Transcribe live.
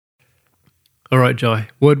All right, Joy.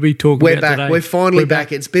 What are we talking We're about back. today? We're finally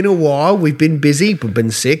back. It's been a while. We've been busy. We've been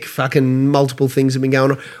sick. Fucking multiple things have been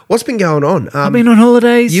going on. What's been going on? I've been on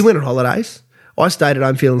holidays. You went on holidays. I stayed at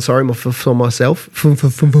home feeling sorry for myself. For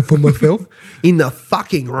myself. In the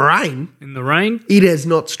fucking rain. in the rain. It has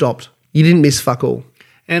not stopped. You didn't miss fuck all.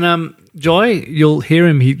 And Joy, you'll hear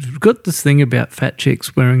him. He's got this thing about fat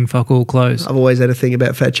chicks wearing fuck all clothes. I've always had a thing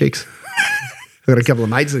about fat chicks. I've got a couple of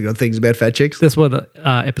mates that got things about fat chicks. That's why the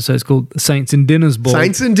episode's called the Saints and Dinners Ball.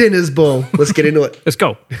 Saints and Dinners Ball. Let's get into it. Let's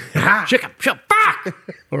go. Shut up. Fuck.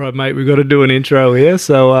 All right, mate, we've got to do an intro here.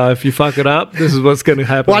 So if you fuck it up, this is what's going to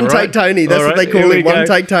happen. One all take right? Tony. That's All what right, they call here him. we One go.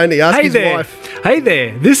 take Tony. Ask Hey his there. wife. Hey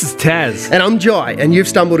there. This is Taz. And I'm Jai, and you've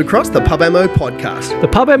stumbled across the Pub Ammo Podcast. The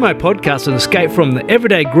Pub Ammo Podcast, an escape from the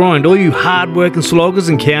everyday grind all you hard-working sloggers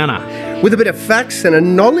encounter. With a bit of facts and a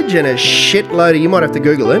knowledge and a shitload of, you might have to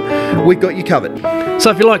Google it, we've got you covered. So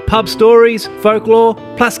if you like pub stories, folklore,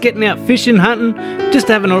 plus getting out fishing, hunting, just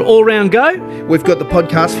having an all-round go, We've got the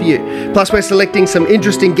podcast for you. Plus, we're selecting some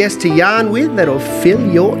interesting guests to yarn with that'll fill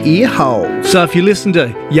your ear hole. so if you listen to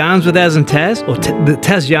Yarns with Az and Taz, or the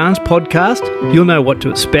Taz Yarns podcast, you'll know what to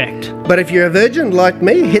expect. But if you're a virgin like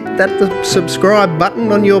me, hit that subscribe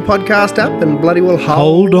button on your podcast app and bloody well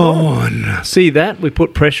Hold on. See that? We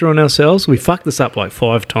put pressure on ourselves. We fucked this up like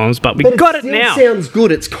 5 times, but we But got it still now. Sounds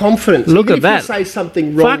good. It's confidence. Look Even at that. If you say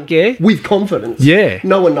something wrong Fuck yeah. with confidence, Yeah.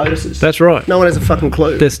 no one notices. That's right. No one has a fucking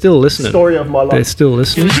clue. They're still listening. Story of my life. They're still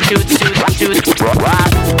listening.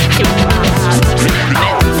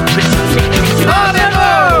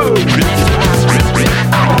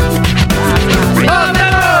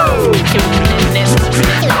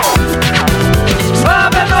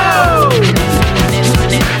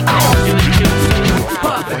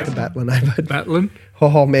 Fucking battling, eh, bud? Battling?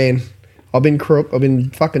 Oh man, I've been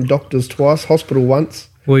fucking doctors twice, hospital once.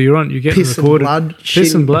 Well, you're on. You're getting Piss and recorded. blood. Piss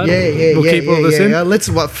shit. and blood. Yeah. We'll keep all this in. Let's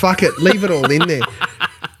fuck it. Leave it all in there.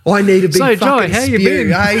 I need a big So, fucking Joy, how you spew.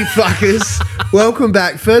 been? Hey, fuckers. Welcome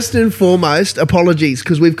back. First and foremost, apologies,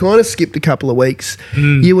 because we've kind of skipped a couple of weeks.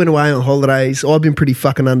 You went away on holidays. I've been pretty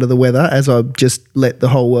fucking under the weather, as I've just let the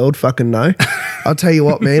whole world fucking know. I'll tell you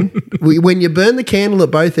what, man. When you burn the candle at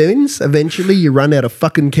both ends, eventually you run out of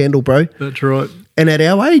fucking candle, bro. That's right. And at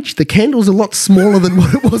our age, the candle's a lot smaller than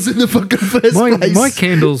what it was in the fucking first place. My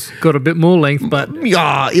candle's got a bit more length, but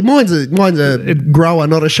Yeah, mine's a grower,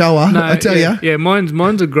 not a shower. I tell yeah, you. yeah,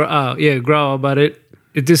 mine's a grower, but it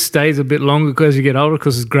just stays a bit longer as you get older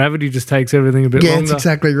because gravity just takes everything a bit Yeah, longer. it's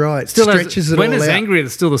exactly right. Still has- Stretches it when all it's out. angry,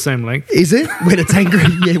 it's still the same length. Is it? When it's angry?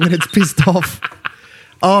 Yeah, when it's pissed off.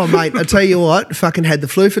 Oh, mate, I tell you what, fucking had the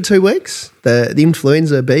flu for 2 weeks, the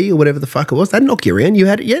influenza B or whatever the fuck it was. That knocked you around. You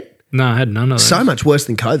had it yet? No, I had none of those. So much worse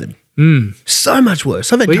than COVID. So much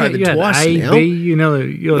worse. I've had Well, COVID you had twice A, now. B,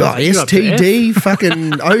 you're up to F. STD,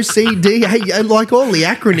 fucking OCD, hey, like all the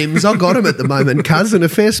acronyms, I got them at the moment, cuz, and a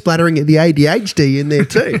fair splattering of the ADHD in there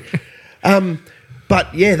too.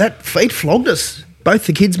 But yeah, it flogged us. Both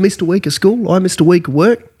the kids missed a week of school. I missed a week of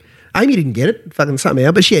work. Amy didn't get it, fucking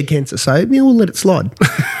somehow, but she had cancer, so yeah, we'll let it slide.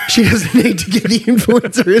 She doesn't need to get the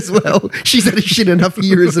influenza as well. She's had a shit enough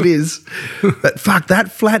year as it is. But fuck,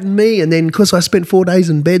 that flattened me, and then because I spent 4 days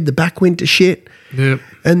in bed, the back went to shit. Yep.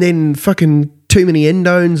 And then fucking too many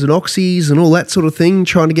endones and oxys and all that sort of thing,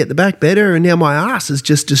 trying to get the back better, and now my ass is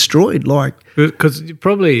just destroyed. Like Because you're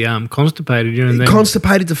probably constipated, you know. And then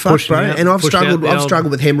constipated to fuck, pushing bro. out- And I've push out struggled. the I've old-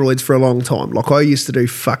 struggled with hemorrhoids for a long time. Like I used to do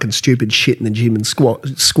fucking stupid shit in the gym and squat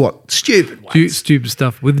stupid weights. stupid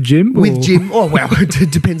stuff with Jim. With or- Jim, oh well,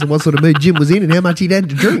 it depends on what sort of mood Jim was in and how much he'd had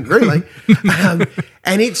to drink, really.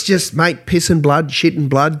 And it's just, mate, piss and blood, shit and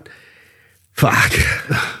blood. Fuck,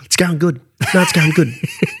 it's going good. No, it's going good.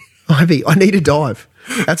 I need a dive.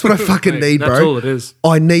 That's what I fucking need, bro. That's all it is.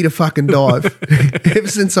 I need a fucking dive. Ever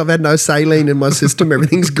since I've had no saline in my system,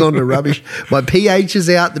 everything's gone to rubbish. My pH is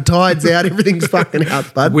out, the tide's out, everything's fucking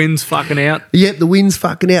out, bud. Wind's fucking out. Yep, the wind's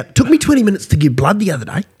fucking out. Took me 20 minutes to give blood the other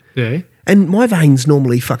day. Yeah. And my veins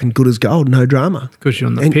normally fucking good as gold, no drama. Because you're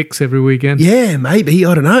on the And- picks every weekend. Yeah, maybe,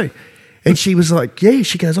 I don't know. And she was like, yeah,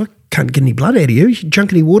 she goes, I can't get any blood out of you. You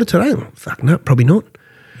drunk any water today? I'm like, fuck, no, probably not.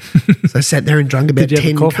 So I sat there and drank about Did you have a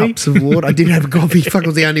 10 coffee? cups of water. I did have a coffee. Fuck, it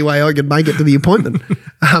was the only way I could make it to the appointment.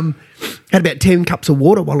 Had about 10 cups of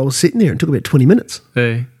water while I was sitting there and took about 20 minutes.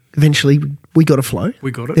 Yeah. Eventually, we got a flow. We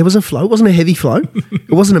got it. There was a flow. It wasn't a heavy flow. It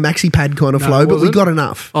wasn't a maxi pad kind of No, flow, it but we wasn't? got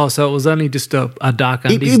enough. Oh, so it was only just a dark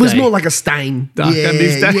undies It was day. more like a stain. Dark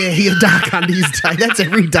undies day. Yeah, dark undies day. That's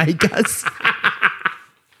every day, Gus.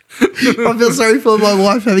 I feel sorry for my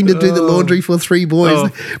wife having to do the laundry for 3 boys.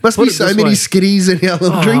 Oh, Must put be it so this many way. skitties in our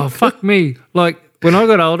laundry. Oh, fuck me. Like, When I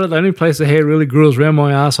got older, the only place the hair really grew was around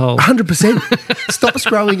my asshole. 100%. Stops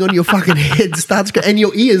growing on your fucking head, and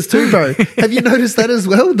your ears too, bro. Have you noticed that as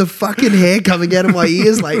well? The fucking hair coming out of my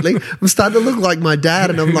ears lately. I'm starting to look like my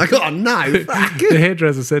dad, and I'm like, oh no, fuck. The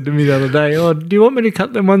hairdresser said to me the other day, "Oh, do you want me to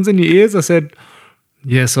cut them ones in your ears?" I said,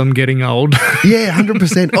 "Yes, I'm getting old." Yeah,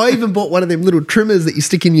 100%. I even bought one of them little trimmers that you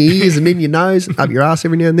stick in your ears and in your nose, up your ass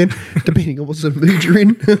every now and then, depending on what sort of mood you're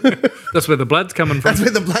in. That's where the blood's coming from. That's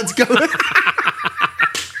where the blood's going.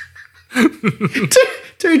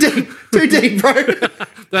 Too deep, bro.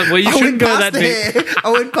 Well, you shouldn't go that deep.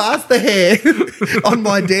 I went past the hair on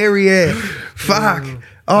my derriere. Fuck.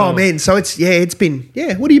 Oh, man. So it's been,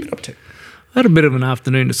 what have you been up to? I had a bit of an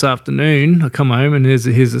afternoon this afternoon. I come home and here's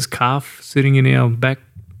this calf sitting in our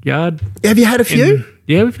backyard. Have you had a few?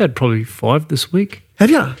 Yeah, we've had probably 5 this week. Have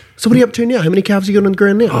you? So what are you up to now? How many calves have you got on the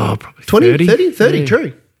ground now? Oh, probably 20, 30. 30, Yeah.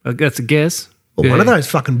 true. That's a guess. Well, one of those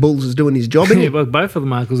fucking bulls is doing his job, isn't Yeah, he? well, both of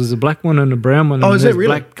them are because there's a black one and a brown one. Oh, and is it there's really?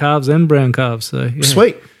 Black calves and brown calves. So yeah.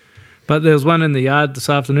 Sweet. But there was one in the yard this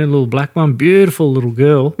afternoon, a little black one, beautiful little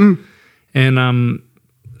girl. And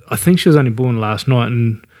I think she was only born last night.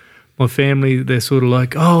 And my family, they're sort of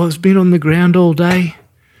like, "Oh, it's been on the ground all day.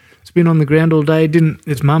 It's been on the ground all day.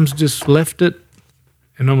 Its mum's just left it."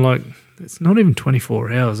 And I'm like, "It's not even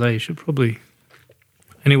 24 hours, eh? You should probably..."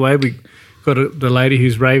 Anyway, we got the lady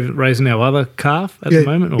who's raising our other calf at the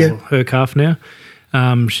moment, or her calf now.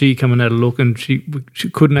 She come and had a look, and she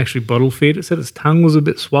couldn't actually bottle feed. It said its tongue was a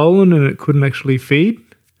bit swollen and it couldn't actually feed.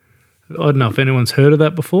 I don't know if anyone's heard of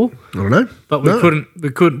that before. I don't know. But we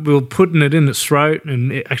couldn't. We were putting it in its throat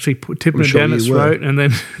and actually tipping it down its throat, and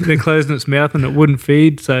then closing its mouth, and it wouldn't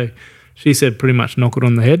feed. So she said pretty much knock it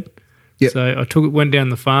on the head. Yep. So I went down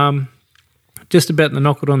the farm, just about to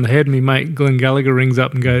knock it on the head, and my mate Glenn Gallagher rings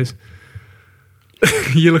up and goes,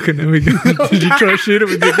 "You're looking at me going, did you try to shoot it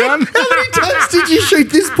with your gun?" How many times did you shoot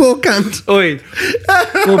this poor cunt? Oi.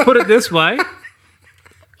 Well, put it this way.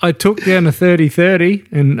 I took down a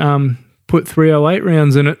 30-30 and put 308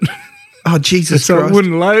 rounds in it. Oh, Jesus so Christ. it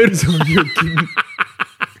wouldn't load. You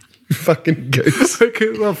fucking goose.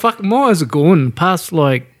 Well, fuck, my eyes are gone. Past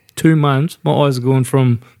like 2 months, my eyes are gone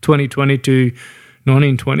from 2020 to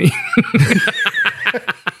 1920.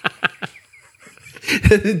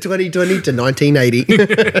 2020 to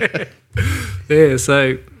 1980. Yeah,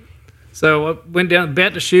 so I went down,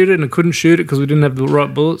 about to shoot it, and I couldn't shoot it because we didn't have the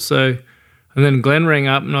right bullets. So, and then Glenn rang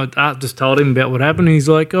up, and I just told him about what happened. He's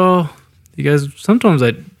like, he goes, sometimes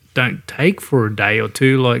they don't take for a day or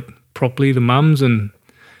two, like properly, the mums, and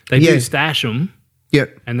they do stash them,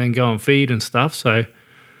 and then go and feed and stuff. So,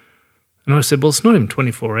 and I said, well, it's not even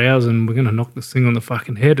 24 hours, and we're going to knock this thing on the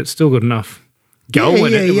fucking head. It's still got enough go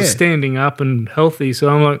in it. It was standing up and healthy. So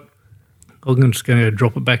I'm like, I'm just going to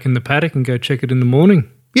drop it back in the paddock and go check it in the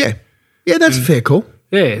morning. Yeah, that's a fair call.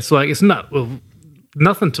 Yeah, it's like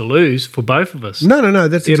nothing to lose for both of us. No,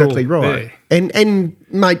 that's exactly right. Yeah. And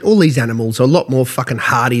mate, all these animals are a lot more fucking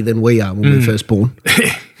hardy than we are when we were first born.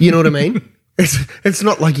 You know what I mean? It's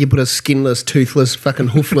not like you put a skinless, toothless, fucking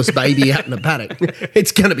hoofless baby out in a paddock.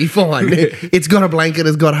 It's going to be fine. It's got a blanket,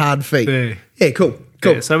 it's got hard feet. Yeah, cool.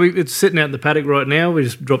 Yeah, so it's sitting out in the paddock right now. We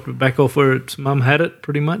just dropped it back off where its mum had it,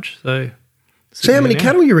 pretty much. So how many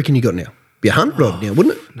cattle you reckon you got now? Be 100 odd now,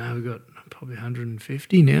 wouldn't it? No, we've got probably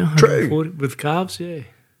 150 now. True. With calves, yeah.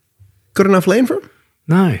 Got enough land for them?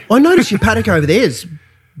 No. I noticed your paddock over there is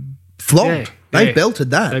flogged. They belted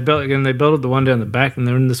that. They belted the one down the back, and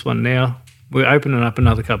they're in this one now. We're opening up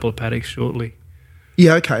another couple of paddocks shortly.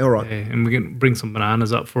 Yeah, okay, all right. Yeah, and we're going to bring some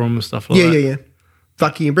bananas up for them and stuff like that. Yeah.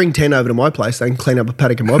 Fuck, you can bring 10 over to my place. They can clean up a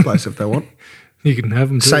paddock in my place if they want. You can have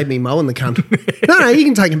them too. Save me mowing the cunt. No, you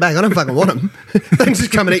can take them back. I don't fucking want them. They can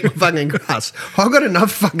just come and eat my fucking grass. I've got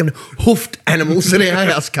enough fucking hoofed animals in our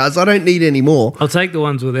house, cuz. I don't need any more. I'll take the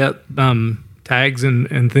ones without tags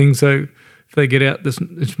and things, so if they get out,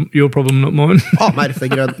 it's your problem, not mine. Oh, mate, if they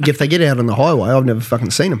get out on the highway, I've never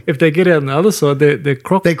fucking seen them. If they get out on the other side, they're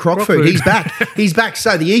croc food. He's back. He's back.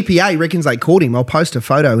 So the EPA reckons they caught him. I'll post a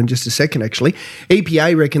photo in just a second, actually.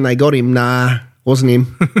 EPA reckon they got him. Nah, wasn't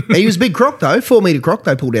him. He was a big croc, though. 4 metre croc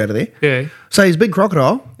they pulled out of there. Yeah. So he's a big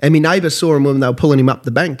crocodile. And my neighbour saw him when they were pulling him up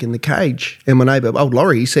the bank in the cage. And my neighbour, old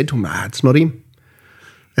Laurie, he said to him, it's not him.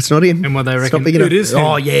 It's not him. And what they reckon it is him.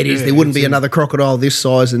 Oh, yeah, it is. There wouldn't be another crocodile this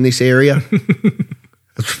size in this area.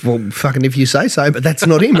 Well, fucking if you say so, but that's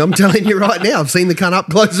not him. I'm telling you right now. I've seen the cunt up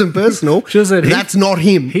close and personal. That's not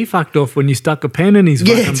him. He fucked off when you stuck a pen in his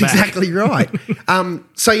fucking back. Yeah, that's exactly right.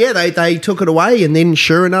 So, yeah, they took it away, and then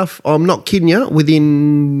sure enough, I'm not kidding you,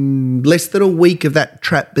 within less than a week of that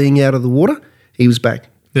trap being out of the water, he was back.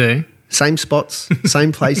 Yeah. Same spots,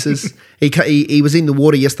 same places. He was in the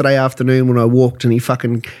water yesterday afternoon when I walked, and he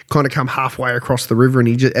fucking kind of come halfway across the river, and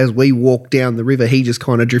he just, as we walked down the river, he just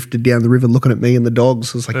kind of drifted down the river looking at me and the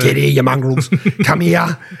dogs. I was like, get here, you mongrels. Come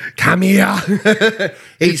here.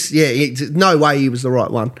 No way he was the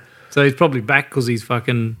right one. So he's probably back because he's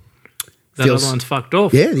fucking... That Feels- other one's fucked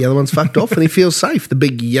off. Yeah, the other one's fucked off, and he feels safe. The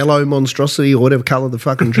big yellow monstrosity or whatever colour the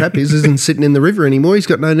fucking trap isn't sitting in the river anymore. He's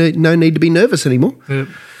got no need to be nervous anymore. Yep.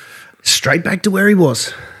 Straight back to where he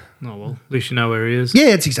was. Oh, well, at least you know where he is.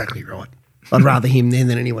 Yeah, it's exactly right. I'd rather him then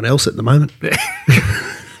than anyone else at the moment.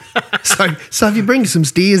 So if you bring some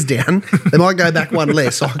steers down, they might go back one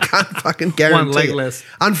less. I can't fucking guarantee One leg it. less.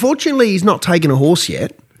 Unfortunately, he's not taken a horse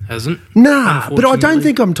yet. Hasn't? Nah, but I don't Unfortunately.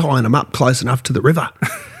 think I'm tying him up close enough to the river.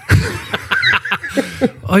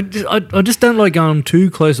 I just don't like going too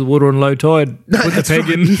close to the water on low tide with the That's peg right.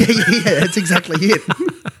 in. Yeah, that's exactly it.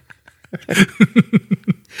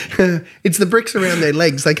 It's the bricks around their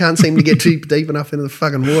legs. They can't seem to get deep enough into the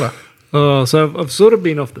fucking water. Oh, so I've sort of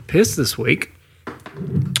been off the piss this week.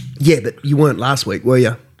 Yeah, but you weren't last week, were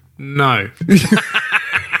you? No.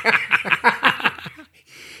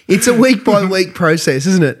 It's a week by week process,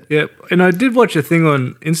 isn't it? Yep. And I did watch a thing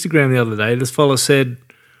on Instagram the other day. This fella said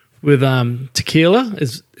with tequila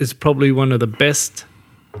is probably one of the best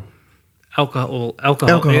alcohol.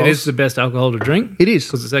 Alcohols. It is the best alcohol to drink. It is.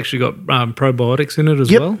 Because it's actually got probiotics in it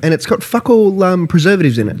as Yep, well. and it's got fuck all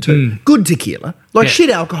preservatives in it too. Good tequila. Like Yeah. shit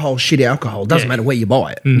alcohol. Doesn't Yeah. matter where you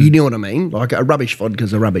buy it. You know what I mean? Like a rubbish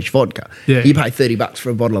vodka's a rubbish vodka. Yeah. You pay $30 for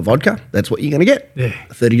a bottle of vodka, that's what you're going to get. Yeah.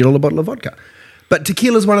 A $30 bottle of vodka. But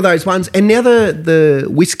tequila's one of those ones. And now the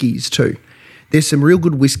whiskies too. There's some real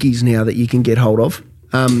good whiskies now that you can get hold of.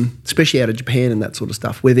 Especially out of Japan and that sort of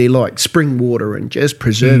stuff, where they're like spring water and just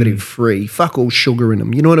preservative free, fuck all sugar in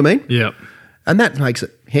them. You know what I mean? Yep. And that makes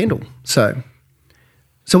it handle. So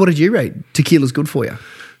what did you rate? Tequila's good for you.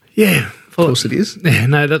 Yeah. Of course it is. Yeah,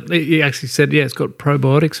 no, he actually said, it's got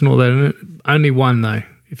probiotics and all that in it. Only one, though.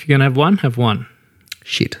 If you're going to have one.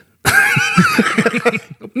 Shit.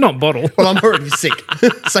 Not bottle. Well, I'm already sick,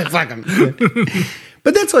 so fuck 'em. Yeah.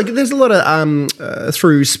 But that's like, there's a lot of,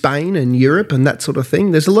 through Spain and Europe and that sort of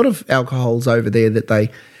thing, there's a lot of alcohols over there that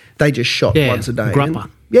they just shot Yeah, once a day. grappa.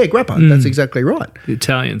 And- yeah, grappa. That's exactly right. The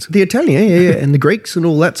Italians. The Italian, yeah, and the Greeks and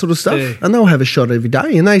all that sort of stuff. Yeah. And they'll have a shot every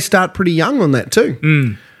day, and they start pretty young on that too.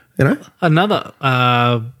 You know? Another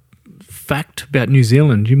fact about New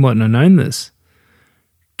Zealand, you might not have known this.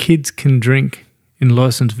 Kids can drink in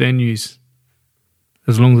licensed venues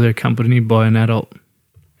as long as they're accompanied by an adult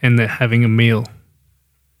and they're having a meal.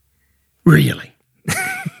 Really?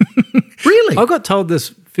 Really? I got told this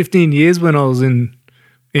 15 years when I was in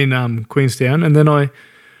Queenstown, and then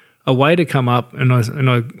a waiter come up and I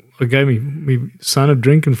gave my son a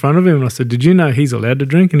drink in front of him, and I said, "Did you know he's allowed to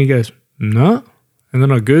drink?" And he goes, "No." And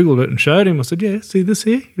then I Googled it and showed him. I said, "Yeah, see this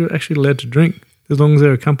here? You're actually allowed to drink as long as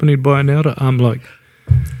they're accompanied by an adult." I'm like,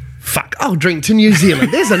 Fuck, I'll drink to New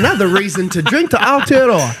Zealand. There's another reason to drink to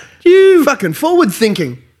Aotearoa. You fucking forward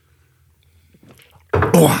thinking.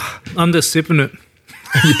 Oh, I'm just sipping it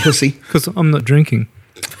you pussy. because I'm not drinking.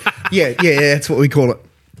 Yeah, that's what we call it.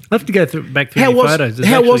 I have to go back through How the was photos. There's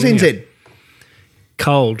how was actually in here. NZ?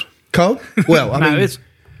 Cold. Cold? Well, I No, mean, it's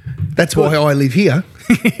that's why I live here.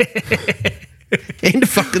 End of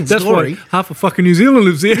fucking that's story. why half of fucking New Zealand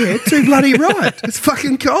lives here. Yeah, too bloody right. It's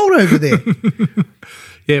fucking cold over there.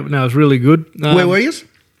 Yeah, but no, it's really good. Where were you?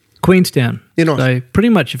 Queenstown. Yeah, nice. So pretty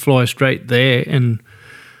much you fly straight there, and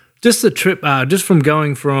just the trip, just from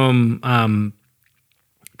going from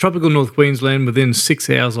tropical North Queensland within 6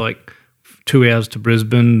 hours, like 2 hours to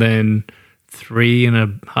Brisbane, then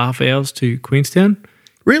 3.5 hours to Queenstown.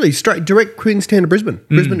 Really? Straight, direct Queenstown to Brisbane?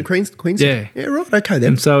 Brisbane to Queenstown? Yeah. Yeah, right. Okay, then.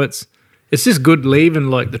 And so it's just good leaving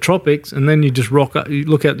like the tropics, and then you just rock up. You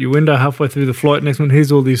look out your window halfway through the flight. Next one,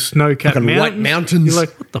 here's all these snow-capped Fucking mountains. white mountains. You're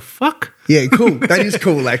like, what the fuck? Yeah, cool. That is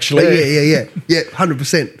cool, actually. Yeah,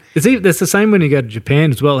 100%. It's the same when you go to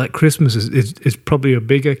Japan as well. Like Christmas is probably a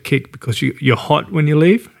bigger kick because you're hot when you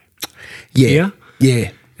leave. Yeah.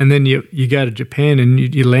 Yeah. And then you go to Japan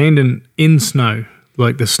and you land in snow,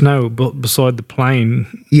 like the snow beside the plane.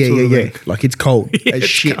 Yeah, sort of yeah. thing. Like it's cold as it's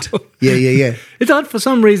shit. cold. Yeah. It's odd for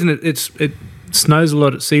some reason. It snows a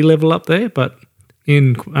lot at sea level up there, but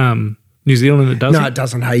in New Zealand it doesn't. No, it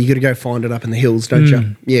doesn't. Hey, you got to go find it up in the hills, don't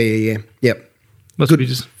you? Yeah. Yep. Must be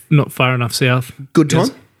just not far enough south. Good time?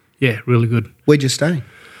 Yes. Yeah, really good. Where'd you stay?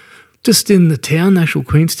 Just in the town, actual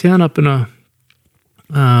Queenstown, up in a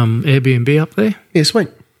Airbnb up there. Yeah, sweet.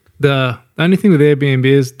 The only thing with Airbnb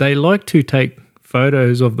is they like to take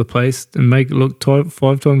photos of the place and make it look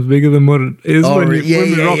 5 times bigger than what it is when we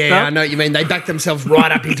rocked up. I know what you mean. They back themselves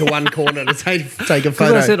right up into one corner to take a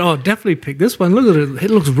photo. I said, definitely pick this one. Look at it.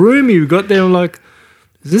 It looks roomy. We got there, I'm like,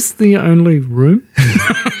 is this the only room?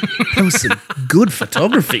 That was some good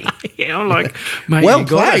photography. Yeah, I'm like, mate, Well you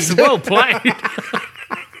guys, played. well played.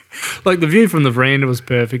 Like the view from the veranda was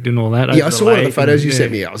perfect and all that. Yeah, I saw one of the photos you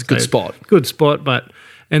sent me. It was a good spot. Good spot,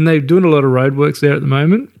 and they're doing a lot of roadworks there at the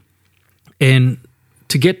moment. And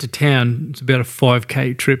to get to town, it's about a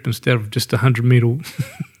 5K trip instead of just a 100-metre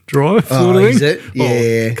drive. Sort of is thing. it? Yeah.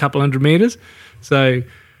 Or a couple hundred metres. So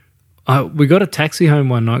we got a taxi home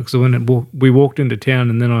one night because we walked into town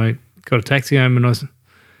and then I got a taxi home and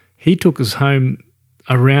he took us home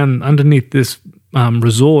around underneath this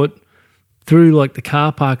resort through like the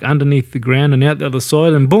car park underneath the ground and out the other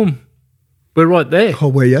side and boom, we're right there. Oh,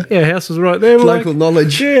 were you? Yeah, house was right there. We're Local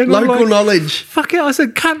knowledge. Yeah, and I'm Local like, knowledge. Fuck yeah. I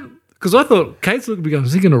said, cunt. Because I thought Kate's looking to be going,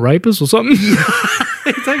 is he going to rape us or something?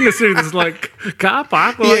 He's taking us through this like car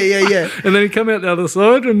park. Like, Yeah. And then he come out the other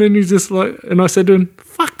side and then he's just like, and I said to him,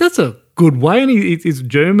 fuck, that's a good way. And he's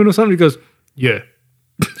German or something. He goes, yeah.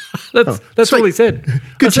 That's sweet. all he said.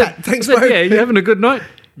 Good I said- chat. Thanks, I said, bro. Yeah, you having a good night?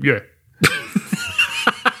 Yeah.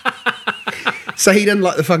 So he didn't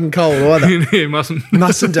like the fucking cold either. He mustn't.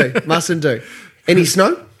 Mustn't do. Any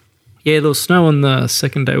snow? Yeah, there was snow on the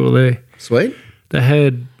second day we were there. Sweet. They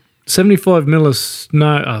had 75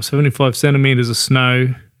 centimetres of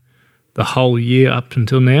snow the whole year up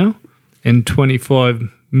until now, and 25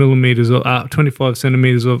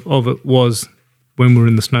 centimetres of it was when we were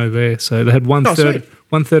in the snow there. So they had one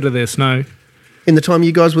third of their snow In the time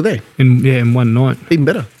you guys were there? in one night. Even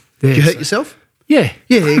better. Yeah, Did you hurt so- yourself? Yeah.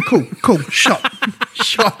 Yeah, cool. Shot.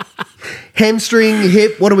 Hamstring,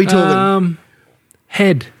 hip, what are we talking?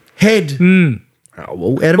 Head. Head. Oh,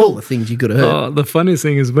 well, out of all the things you could have hurt. The funniest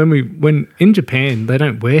thing is when in Japan they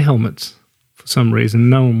don't wear helmets for some reason.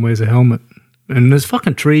 No one wears a helmet, and there's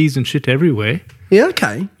fucking trees and shit everywhere, Yeah,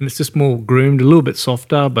 okay. and it's just more groomed, a little bit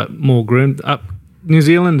softer, but more groomed. Up New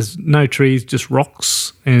Zealand, there's no trees, just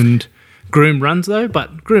rocks and groom runs though.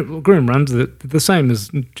 But groom runs are the same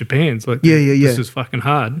as Japan's. Like Yeah. This is fucking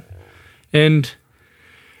hard, and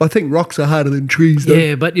I think rocks are harder than trees, though.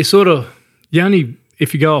 yeah, but you only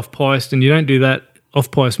if you go off piste, and you don't do that. Off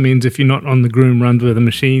piste means if you're not on the groom runs where the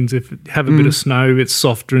machines, if it have a bit of snow, it's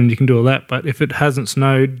softer and you can do all that. But if it hasn't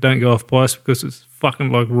snowed, don't go off piste because it's fucking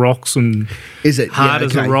like rocks and Is it? hard Yeah,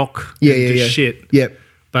 as a okay. rock. Yeah, and yeah, just yeah. shit. Yep.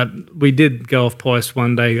 But we did go off piste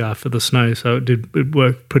one day after the snow, so it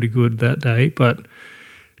worked pretty good that day. But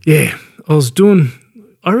yeah,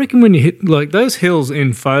 I reckon when you hit like those hills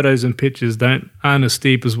in photos and pictures aren't as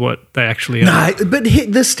steep as what they actually are. No, but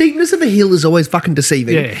the steepness of a hill is always fucking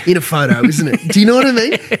deceiving in a photo, isn't it? Do you know what I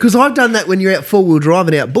mean? Because I've done that when you're out four-wheel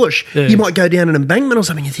driving out bush. Yeah. You might go down an embankment or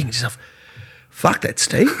something, you think to yourself, fuck, that's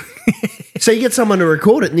steep. So you get someone to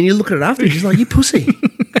record it and then you look at it after and you're like, you pussy.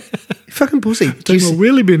 You fucking pussy. Do Take my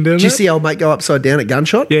wheelie bin down you there. see old mate go upside down at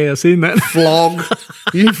gunshot? Yeah, I seen that. Flog.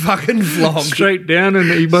 You fucking flog. Straight down, and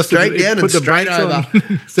he must Straight have down put and the straight brakes over.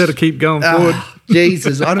 on instead of keep going forward. Ah,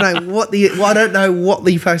 Jesus, I don't know what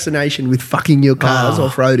the fascination with fucking your cars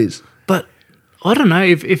off road is. But I don't know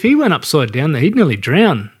if he went upside down there, he'd nearly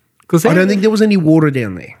drown. Because I don't think there was any water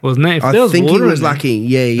down there. wasn't there? If I there was think he water was in there- lucky.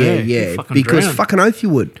 Yeah. you'd fucking Because drown. fucking oath you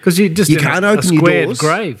would. Because you just You in can't a open your squared doors.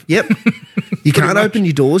 grave. Yep. You can't open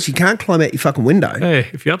your doors. You can't climb out your fucking window. Hey,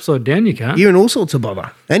 if you're upside down, you can't. You're in all sorts of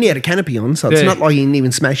bother. And he had a canopy on, so it's Yeah. not like he didn't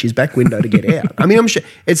even smash his back window to get out. I mean, I'm sure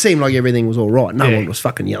it seemed like everything was all right. No Yeah. one was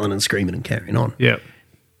fucking yelling and screaming and carrying on. Yeah,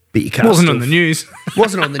 But your car wasn't still on the news.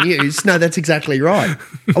 Wasn't on the news. No, that's exactly right.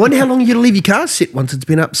 I wonder how long you're going to leave your car sit once it's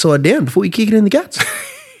been upside down before you kick it in the guts.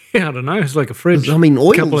 Yeah, I don't know. It's like a fridge. I mean,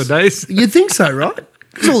 oils. A couple of days. You'd think so, right?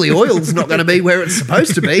 Because all the oil's not going to be where it's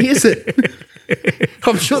supposed to be, is it?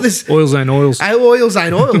 I'm sure there's Oils ain't oils. oils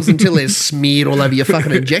ain't oils until they're smeared all over your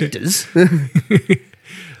fucking injectors.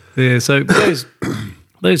 Yeah, so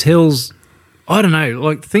those hills, I don't know.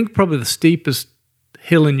 Like, think probably the steepest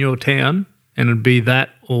hill in your town, and it'd be that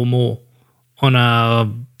or more on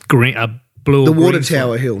a blue. The or water green side.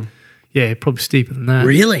 tower hill. Yeah, probably steeper than that.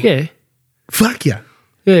 Really? Yeah, Fuck yeah.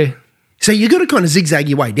 yeah. So you got to kind of zigzag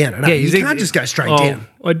your way down it. Yeah, you can't just go straight Oh, down.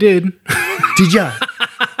 I did. Did you?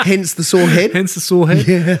 Hence the sore head. Hence the sore head.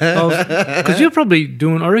 Because you're probably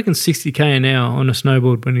doing, I reckon, 60k an hour on a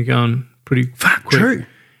snowboard when you're going pretty quick. True.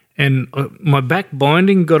 And my back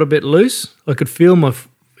binding got a bit loose. I could feel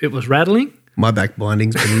it was rattling. My back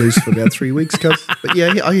binding's been loose for about 3 weeks, cuz. But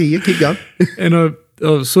yeah, I hear you. Keep going. And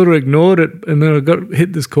I sort of ignored it, and then I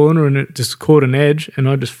hit this corner, and it just caught an edge, and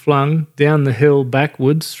I just flung down the hill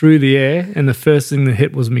backwards through the air, and the first thing that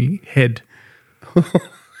hit was me head.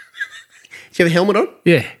 Do you have a helmet on?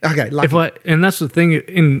 Yeah. Okay, lucky. And that's the thing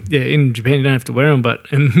in Japan you don't have to wear them, but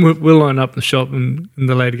we'll line up in the shop and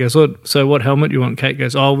the lady goes, "Oh, so what helmet you want?" Kate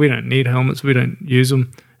goes, "Oh, we don't need helmets, we don't use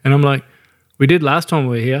them." And I'm like, "We did last time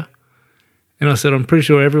we were here." And I said, "I'm pretty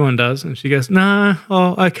sure everyone does." And she goes, "Nah,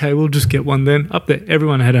 oh, okay, we'll just get one then." Up there,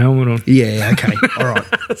 everyone had a helmet on. Yeah, okay, all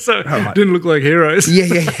right. So didn't look like heroes.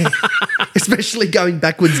 Yeah. Especially going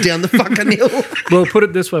backwards down the fucking hill. Well, put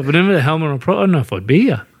it this way, if I didn't have a helmet on, I don't know if I'd be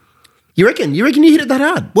here. You reckon you hit it that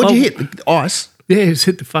hard? What'd you hit? The ice? Yeah, it's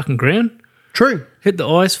hit the fucking ground. True. Hit the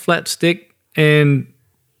ice, flat stick, and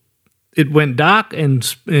it went dark and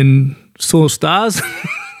saw stars.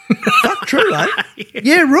 Fuck, true, eh?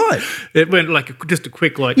 Yeah, right. It went like just a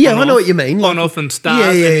quick like. Yeah, I know what you mean. On off and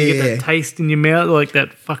stars, and you get that taste in your mouth, like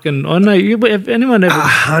that fucking. I know you. If anyone ever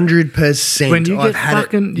 100%. when you I've get had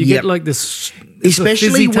fucking, you get like this.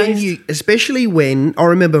 Especially when taste. especially when I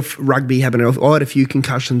remember rugby happening. I had a few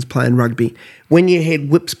concussions playing rugby. When your head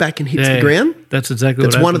whips back and hits the ground, that's exactly.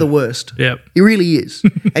 That's one of the worst. Yep. It really is.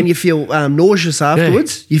 And you feel nauseous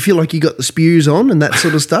afterwards. You feel like you got the spews on and that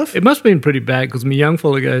sort of stuff. It must have been pretty bad because my young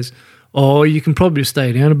fella goes, "Oh, you can probably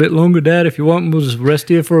stay down a bit longer, Dad, if you want. We'll just rest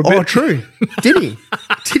here for a bit." Oh, true. Did he?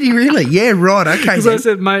 Did he really? Yeah, right. Okay. Because I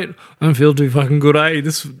said, "Mate, I don't feel too fucking good, eh?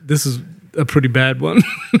 This is a pretty bad one."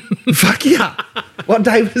 Fuck yeah. What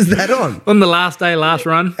day was that on? On the last day, last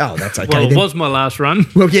run. Oh, that's okay. Well, then. it was my last run.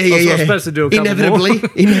 Well, yeah. I was supposed to do a couple Inevitably.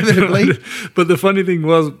 more. Inevitably. But the funny thing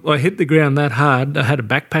was, I hit the ground that hard. I had a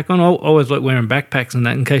backpack on. I always like wearing backpacks and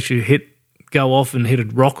that in case you go off and hit a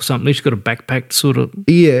rock or something. At least you got a backpack to sort of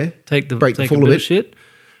take the fall a bit of shit.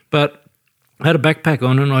 But I had a backpack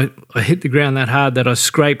on and I hit the ground that hard that I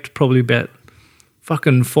scraped probably about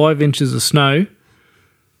fucking 5 inches of snow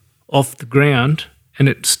off the ground. And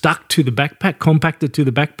it stuck to the backpack, compacted to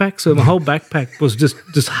the backpack. So my whole backpack was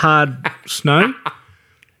just hard snow.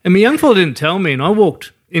 And my young fella didn't tell me. And I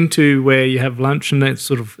walked into where you have lunch and it's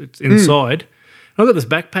inside. And I got this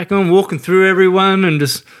backpack on, walking through everyone and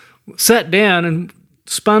just sat down and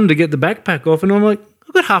spun to get the backpack off. And I'm like,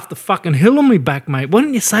 I've got half the fucking hill on my back, mate. Why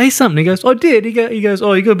didn't you say something? He goes, I did. He goes,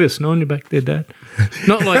 oh, you got a bit of snow on your back there, Dad.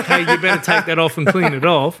 Not like, hey, you better take that off and clean it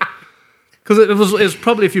off. Because it was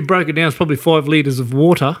probably, if you broke it down, it's probably 5 litres of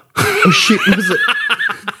water. Oh, shit, was it?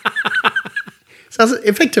 So it's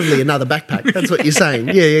effectively another backpack. That's what you're saying.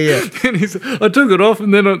 Yeah. And I took it off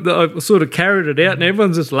and then I sort of carried it out and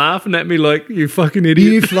everyone's just laughing at me like, you fucking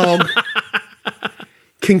idiot. You flog.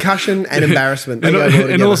 Concussion and embarrassment.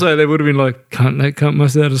 And also they would have been like, can't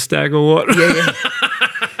must have had a stag or what? Yeah.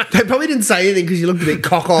 They probably didn't say anything because you looked a bit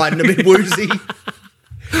cockeyed and a bit woozy.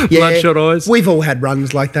 Yeah, bloodshot eyes. We've all had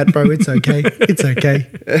runs like that, bro. It's okay. It's okay.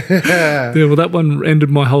 Yeah, well, that one ended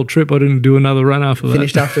my whole trip. I didn't do another run after that.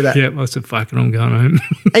 Finished after that. Yeah, I said, fuck it, I'm going home.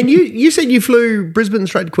 And you said you flew Brisbane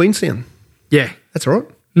straight to Queenstown. Yeah. That's all right.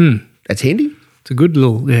 That's handy. It's a good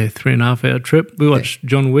little 3.5 hour trip. We watched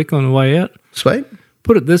John Wick on the way out. Sweet.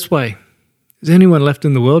 Put it this way. Is anyone left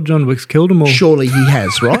in the world? John Wick's killed them all. Surely he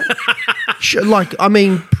has, right?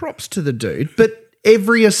 Props to the dude, but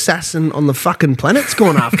every assassin on the fucking planet's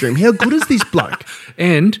gone after him. How good is this bloke?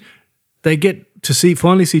 And they get to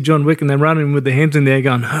finally see John Wick and they're running with their hands in the air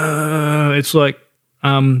going, it's like,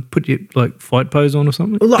 put your fight pose on or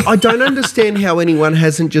something. Look, I don't understand how anyone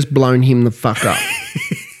hasn't just blown him the fuck up.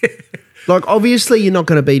 Obviously you're not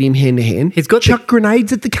going to beat him hand to hand. He's got chuck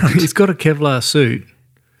grenades at the cunt. He's got a Kevlar suit.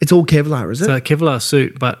 It's all Kevlar, is it? It's a Kevlar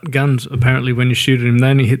suit, but guns, apparently when you shoot at him, they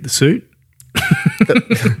only hit the suit.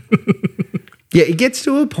 Yeah, it gets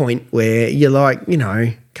to a point where you're like,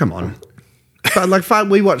 come on. But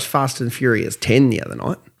we watched Fast and Furious 10 the other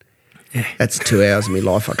night. Yeah. That's 2 hours of my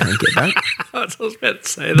life I can't get back. I was about to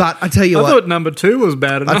say that. But I tell you I what. thought number 2 was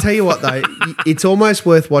bad enough. I tell you what, though, it's almost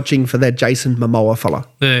worth watching for that Jason Momoa fella.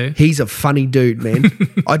 Yeah. He's a funny dude, man.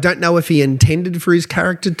 I don't know if he intended for his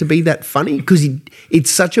character to be that funny because it's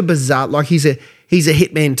such a bizarre, he's a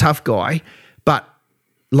hitman tough guy, but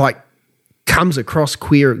comes across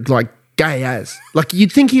queer, gay as.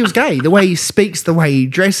 You'd think he was gay, the way he speaks, the way he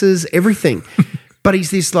dresses, everything. But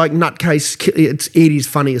he's this nutcase. It is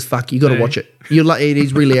funny as fuck. You got to watch it. It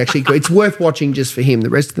is really actually good. It's worth watching just for him.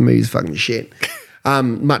 The rest of the movie is fucking shit.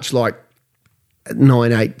 Much like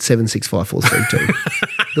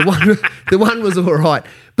 987654332. The one was all right.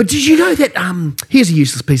 But did you know that? Here's a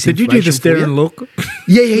useless piece of information. Did you do the stare and look?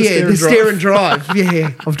 Yeah. The stare and drive.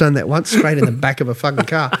 Yeah. I've done that once, straight in the back of a fucking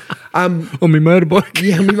car. On my motorbike.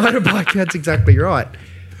 Yeah, on my motorbike. That's exactly right.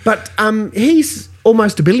 But he's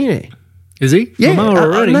almost a billionaire. Is he? Yeah.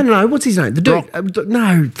 already? No. What's his name? The dude.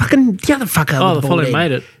 No, fucking the other fucker. Oh, the fellow who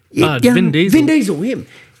made it. Yeah, Vin Diesel. Vin Diesel, him.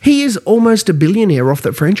 He is almost a billionaire off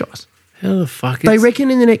that franchise. How the fuck? They reckon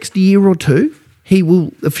in the next year or two, he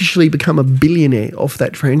will officially become a billionaire off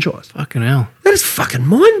that franchise. Fucking hell. That is fucking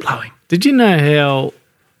mind-blowing. Did you know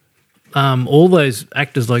how all those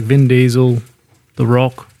actors like Vin Diesel, The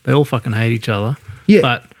Rock, they all fucking hate each other? Yeah.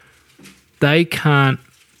 But they can't.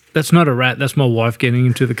 That's not a rat. That's my wife getting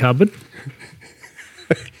into the cupboard.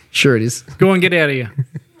 Sure it is. Go on, get out of here.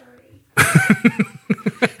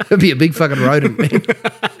 It'd be a big fucking rodent, man.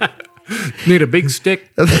 Need a big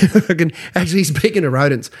stick. Actually, speaking of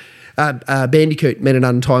rodents, Bandicoot met an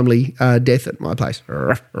untimely death at my place.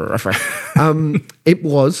 It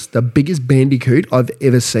was the biggest Bandicoot I've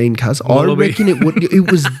ever seen, cuz. I reckon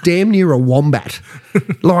it was damn near a wombat.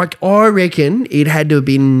 Like, I reckon it had to have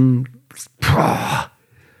been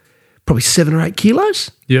probably 7 or 8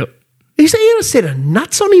 kilos. Yep. He had a set of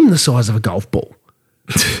nuts on him the size of a golf ball.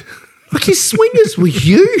 Like, his swingers were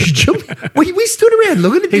huge. We stood around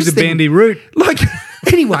looking at this He's a thing. bandy root. Like,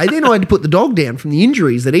 anyway, then I had to put the dog down from the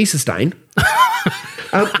injuries that he sustained.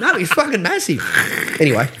 No, he's fucking massive.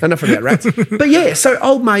 Anyway, enough about rats. But yeah, so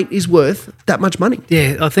old mate is worth that much money.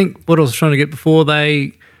 Yeah, I think what I was trying to get before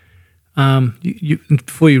before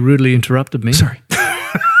you rudely interrupted me. Sorry.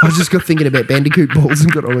 I just got thinking about Bandicoot balls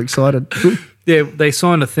and got all excited. Yeah, they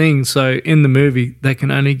signed a thing, so in the movie they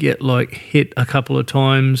can only get like hit a couple of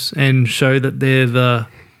times and show that they're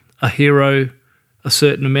a hero a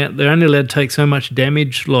certain amount. They're only allowed to take so much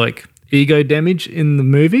damage, like ego damage in the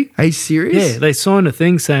movie. Are you serious? Yeah, they signed a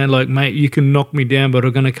thing saying like, mate, you can knock me down, but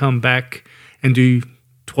I'm going to come back and do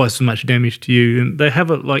twice as much damage to you. And they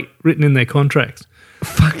have it like written in their contracts.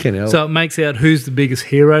 Fucking hell. So it makes out who's the biggest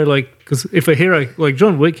hero. Like, because if a hero like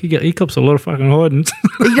John Wick, he cops a lot of fucking hidings.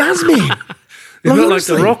 He does, man. He's not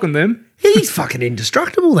honestly, like The Rock and them. He's fucking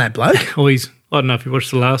indestructible, that bloke. Oh, I don't know if you watched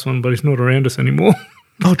the last one, but he's not around us anymore.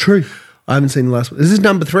 Oh, true. I haven't seen the last one. Is this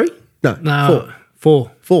number 3? No,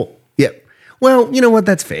 4. 4. Yep. Well, you know what?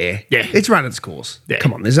 That's fair. Yeah. It's run its course. Yeah.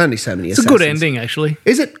 Come on, there's only so many It's a good ending, actually.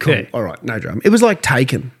 Is it? Cool. Yeah. All right, no drama. It was like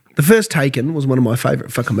Taken. The first Taken was one of my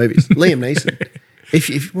favourite fucking movies. Liam Neeson.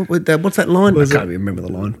 What's that line? I can't even remember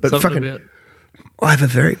the line. But Something fucking, about- I have a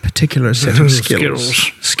very particular set of skills.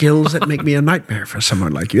 Skills that make me a nightmare for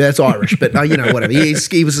someone like you. That's Irish, but whatever.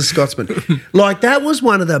 He was a Scotsman. Like, that was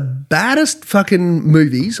one of the baddest fucking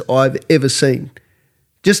movies I've ever seen.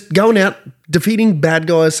 Just going out, defeating bad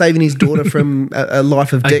guys, saving his daughter from a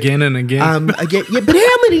life of death. Again and again. Yeah, but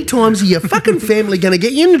how many times are your fucking family going to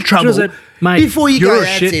get you into trouble Mate, before you you're go, a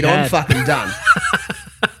that's shit it, dad." I'm fucking done.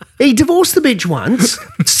 He divorced the bitch once,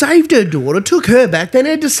 saved her daughter, took her back, then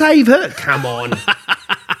had to save her. Come on.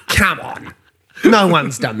 Come on. No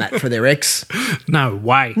one's done that for their ex. No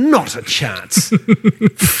way. Not a chance.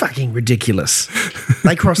 Fucking ridiculous.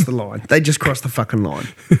 They crossed the line. They just crossed the fucking line.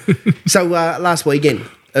 So last weekend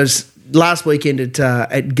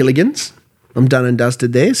at Gilligan's. I'm done and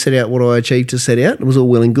dusted there. Set out what I achieved to set out. It was all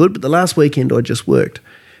well and good. But the last weekend I just worked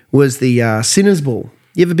was the Sinners Ball.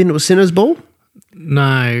 You ever been to a Sinners Ball?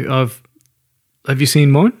 No, have you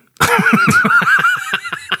seen mine?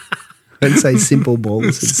 Don't say simple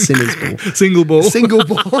balls. It's Sinners Ball. Single ball. Single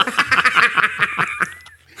ball.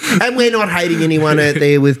 And we're not hating anyone out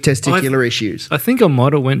there with testicular issues. I think I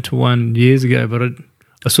might have went to one years ago, but I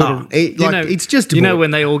sort of it's just you know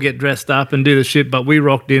when they all get dressed up and do the shit, but we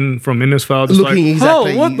rocked in from Innisfail just looking like,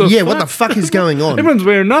 exactly. Oh, what the fuck? What the fuck is going on? Everyone's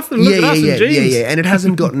wearing nothing. Look at us in jeans. And it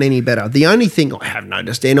hasn't gotten any better. The only thing I have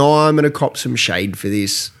noticed, and I'm going to cop some shade for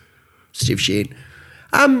this stiff shit.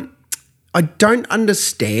 I don't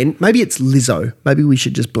understand. Maybe it's Lizzo. Maybe we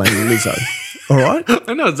should just blame Lizzo. All right?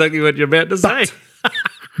 I know exactly what you're about to say.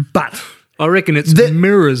 But I reckon it's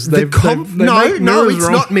mirrors. They make no, mirrors it's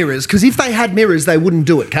wrong. not mirrors. Because if they had mirrors, they wouldn't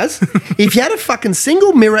do it. Cuz if you had a fucking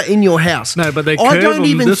single mirror in your house, No, but they I curve don't them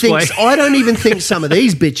even this think. way. I don't even think some of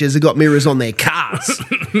these bitches have got mirrors on their cars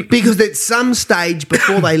because at some stage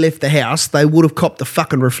before they left the house, they would have copped the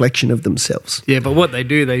fucking reflection of themselves. Yeah, but what they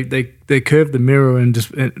do, they curve the mirror and just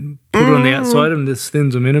put it on the outside and this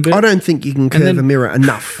thins them in a bit. I don't think you can curve then- a mirror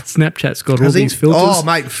enough. Snapchat's got all Has he? these filters. Oh,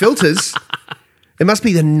 mate, filters. It must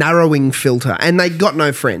be the narrowing filter. And they got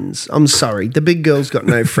no friends. I'm sorry. The big girls got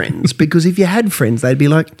no friends. Because if you had friends, they'd be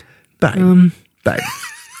like, babe,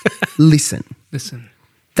 listen,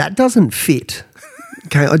 that doesn't fit.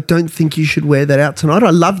 Okay, I don't think you should wear that out tonight.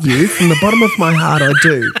 I love you. From the bottom of my heart, I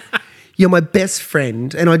do. You're my best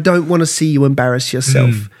friend, and I don't want to see you embarrass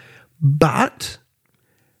yourself. But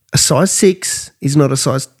a size 6 is not a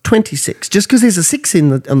size 26. Just because there's a 6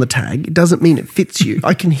 on the tag, it doesn't mean it fits you.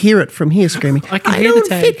 I can hear it from here screaming, I can hear the don't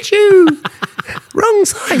tag." fit you. Wrong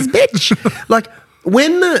size, bitch. Like,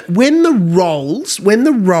 when the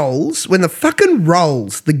fucking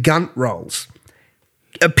rolls, the gunt rolls,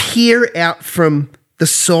 appear out from the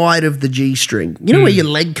side of the G-string. You know where your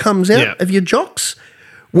leg comes out of your jocks?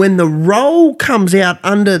 When the roll comes out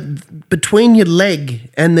between your leg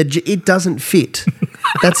and it doesn't fit.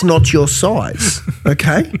 That's not your size,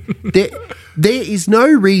 okay? There is no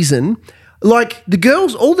reason. Like the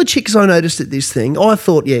girls, all the chicks I noticed at this thing, I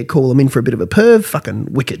thought, yeah, cool, I'm in for a bit of a perv,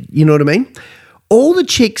 fucking wicked, you know what I mean? All the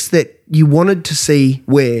chicks that you wanted to see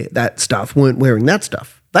wear that stuff weren't wearing that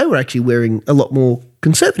stuff. They were actually wearing a lot more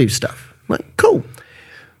conservative stuff. Like, cool.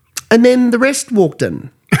 And then the rest walked in.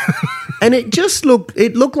 And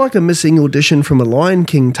it looked like a missing audition from a Lion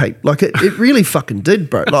King tape. Like it really fucking did,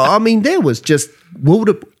 bro. Like, I mean, there was just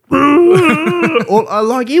like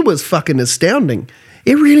it was fucking astounding.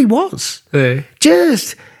 It really was. Yeah.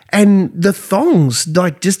 And the thongs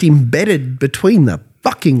like just embedded between the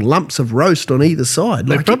fucking lumps of roast on either side.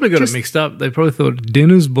 They like probably got it mixed up. They probably thought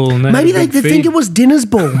dinner's ball. And maybe they think it was dinner's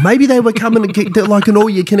ball. Maybe they were coming to get like an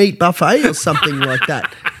all-you-can-eat buffet or something like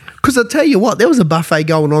that. Because I tell you what, there was a buffet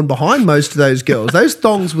going on behind most of those girls. Those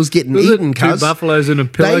thongs was getting eaten, two buffaloes in a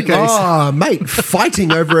pillowcase. Oh, mate,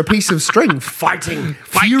 fighting over a piece of string. Fighting.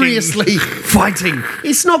 Furiously fighting.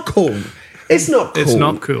 It's not cool. It's not cool. It's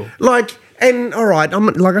not cool. Like, and all right,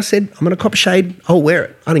 like I said, I'm going to cop a shade. I'll wear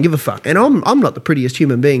it. I don't give a fuck. And I'm not the prettiest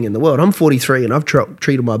human being in the world. I'm 43 and I've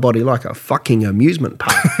treated my body like a fucking amusement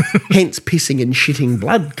park. Hence pissing and shitting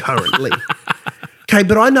blood currently. Okay,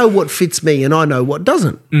 but I know what fits me and I know what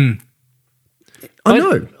doesn't. I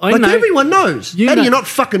know. I know. Everyone knows. How do you not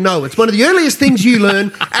fucking know? It's one of the earliest things you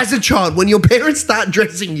learn as a child. When your parents start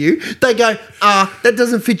dressing you, they go, that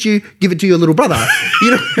doesn't fit you, give it to your little brother.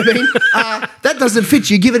 You know what I mean? That doesn't fit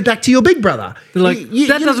you, give it back to your big brother. They're like,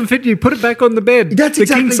 that doesn't fit you, put it back on the bed. That's the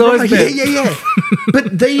exactly king-size right. bed. Yeah.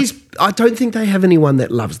 But these, I don't think they have anyone that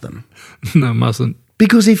loves them. No, mustn't.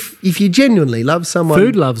 Because if you genuinely love someone...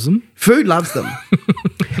 Food loves them. Food loves them.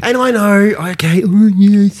 And I know, okay,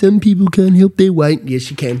 some people can't help their weight. Yes,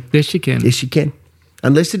 you can. Yes, you can. Yes, you can.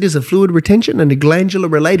 Unless it is a fluid retention and a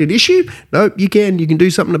glandular-related issue, no, you can. You can do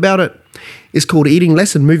something about it. It's called eating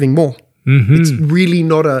less and moving more. Mm-hmm. It's really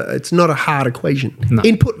not a hard equation. No.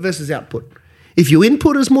 Input versus output. If your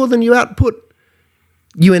input is more than your output,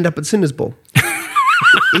 you end up at Sinner's Ball.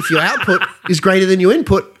 If your output is greater than your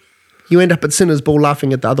input, you end up at Sinner's Ball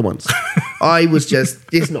laughing at the other ones.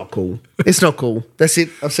 It's not cool. It's not cool. That's it.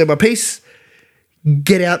 I've said my piece.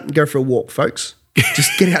 Get out and go for a walk, folks.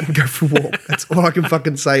 Just get out and go for a walk. That's all I can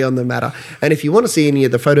fucking say on the matter. And if you want to see any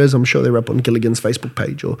of the photos, I'm sure they're up on Gilligan's Facebook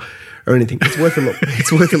page or anything. It's worth a look.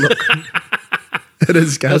 It's worth a look. It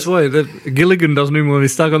is, guys. That's why Gilligan doesn't even want to be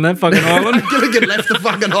stuck on that fucking island. Gilligan left the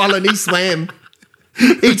fucking island. He swam.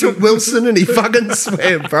 He took Wilson and he fucking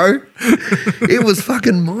swam, bro. It was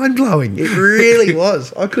fucking mind-blowing. It really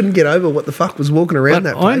was. I couldn't get over what the fuck was walking around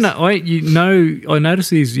that place. I notice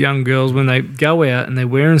these young girls when they go out and they're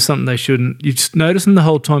wearing something they shouldn't. You just notice them the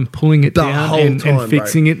whole time pulling it down and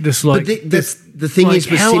fixing it. Just like the thing is,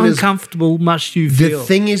 with how Sinners, uncomfortable must you feel? The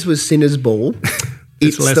thing is with Sinner's Ball,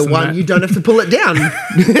 it's the one you don't have to pull it down.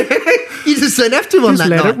 You just don't have to on that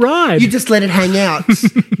night. Just let it ride. You just let it hang out.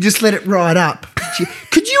 You just let it ride up.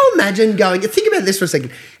 Could you imagine think about this for a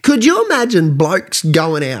second. Could you imagine blokes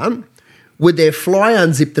going out with their fly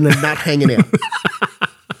unzipped and a nut hanging out?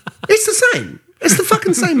 It's the same. It's the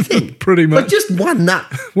fucking same thing. Pretty much. But just one nut.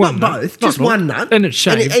 Not both. Just one nut. And it's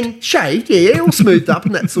shaved. And shaved, yeah, all smoothed up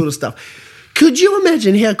and that sort of stuff. Could you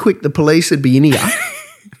imagine how quick the police would be in here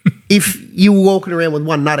if you were walking around with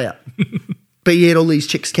one nut out? But yet all these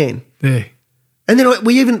chicks can. Yeah. And then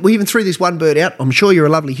we even threw this one bird out. I'm sure you're a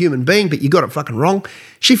lovely human being, but you got it fucking wrong.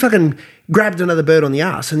 She fucking grabbed another bird on the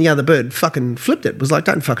ass and the other bird fucking flipped it. Was like,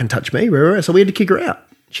 don't fucking touch me. So we had to kick her out.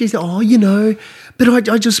 She said, but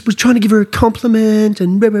I just was trying to give her a compliment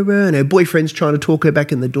and her boyfriend's trying to talk her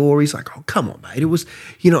back in the door. He's like, oh, come on, mate. It was,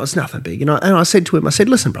 it's nothing big. And I said to him,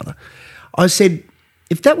 listen, brother. I said,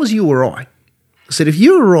 if that was you or I said, if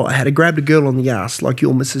you or I had grabbed a girl on the ass like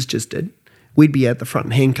your missus just did, we'd be out the front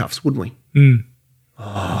in handcuffs, wouldn't we? Mm.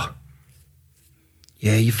 Oh,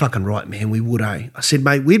 yeah, you're fucking right, man. We would, eh? I said,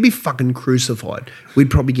 mate, we'd be fucking crucified. We'd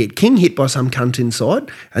probably get king hit by some cunt inside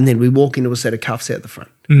and then we walk into a set of cuffs out the front.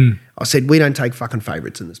 Mm. I said, we don't take fucking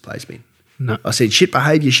favourites in this place, man. No. I said, shit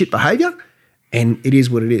behaviour, and it is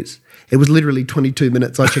what it is. It was literally 22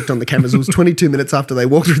 minutes. I checked on the cameras. It was 22 minutes after they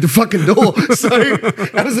walked through the fucking door. So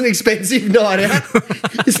that was an expensive night out.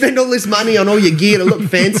 You spend all this money on all your gear to look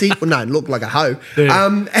fancy. Well, no, look like a hoe. Yeah.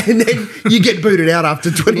 And then you get booted out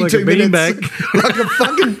after 22 like a minutes. beanbag. Like a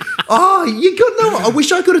fucking... Oh, you got no. I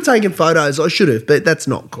wish I could have taken photos. I should have, but that's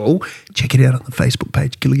not cool. Check it out on the Facebook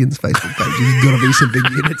page, Gilligan's Facebook page. There's got to be some big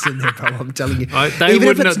units in there, bro. I'm telling you. They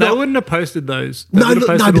wouldn't have posted those. No,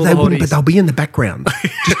 but they wouldn't. But they'll be in the background.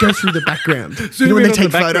 Just go through the background. You know when they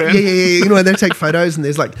take photos? Yeah. You know when they take photos and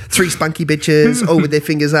there's like 3 spunky bitches all with their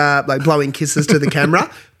fingers up, like blowing kisses to the camera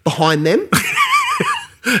behind them.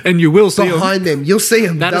 And you will see behind them. You'll see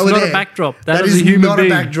them. That is not a backdrop. That is a human being.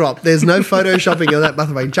 Not a backdrop. There's no photoshopping of that. By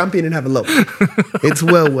the way, jump in and have a look. It's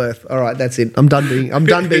well worth. All right, that's it. I'm done being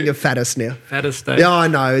a fattest now. Fattest. Yeah, I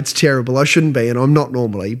know it's terrible. I shouldn't be, and I'm not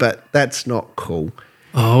normally, but that's not cool.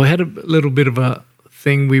 Oh, we had a little bit of a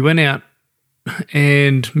thing. We went out,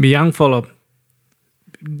 and my young fella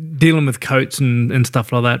dealing with coats and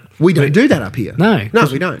stuff like that. We don't do that up here. No,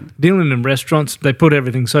 we don't. Dealing in restaurants, they put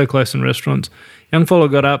everything so close in restaurants. Young fella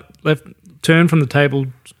got up, turned from the table,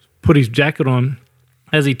 put his jacket on.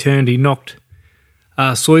 As he turned, he knocked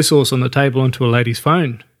soy sauce on the table onto a lady's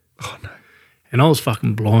phone. Oh, no. And I was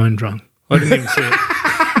fucking blind drunk. I didn't even see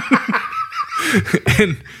it.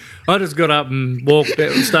 And I just got up and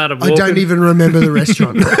started walking. I don't even remember the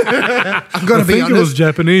restaurant. I've got to be honest. It was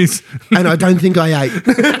Japanese. And I don't think I ate.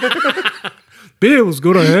 Beer was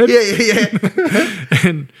good, I heard. Yeah.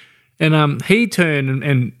 And he turned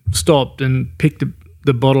and stopped and picked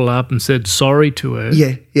the bottle up and said sorry to her.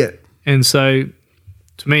 Yeah. And so,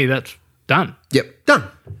 to me, that's done. Yep, done.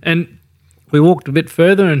 And we walked a bit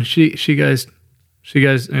further, and she goes,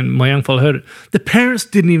 and my young fella heard it. The parents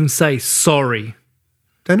didn't even say sorry.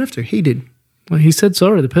 Don't have to. He did. Well, he said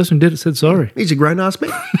sorry. The person who did it said sorry. He's a grown-ass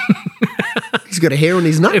man. He's got a hair on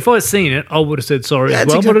his nut. If I'd seen it, I would have said sorry as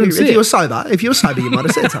well. Exactly. But I didn't see if you were sober, you might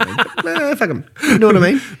have said something. But, fuck him. You know what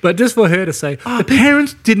I mean? But just for her to say, the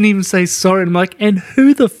parents didn't even say sorry. And I'm like, and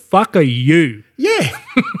who the fuck are you? Yeah,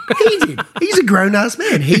 he did. He's a grown-ass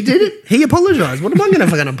man. He did it. He apologised. What am I going to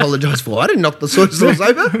fucking apologise for? I didn't knock the soy sauce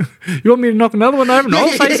over. You want me to knock another one over and I'll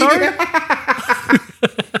say sorry?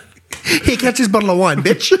 Here, catch this bottle of wine,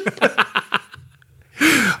 bitch.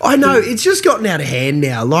 I know, it's just gotten out of hand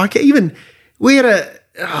now. Like, even, we had a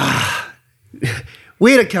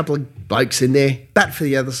couple of blokes in there, bat for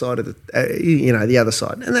the other side of the other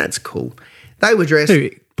side, and that's cool. They were dressed... Who?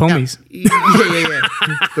 Pommies. Yeah.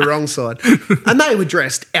 The wrong side. And they were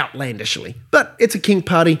dressed outlandishly. But it's a kink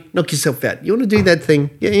party. Knock yourself out. You want to do that thing?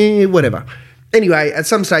 Yeah, whatever. Anyway, at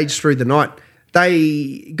some stage through the night,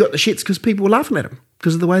 they got the shits because people were laughing at them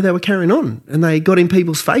because of the way they were carrying on. And they got in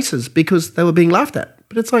people's faces because they were being laughed at.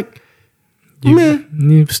 But it's like, you throw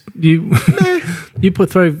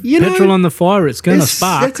petrol on the fire, it's going to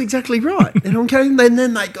spark. That's exactly right. And and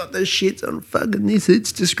then they got the shits on fucking this.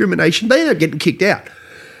 It's discrimination. They ended up getting kicked out.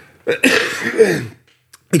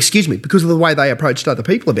 Excuse me, because of the way they approached other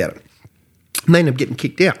people about it. And they end up getting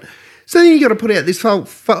kicked out. So then you got to put out this whole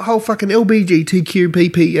fucking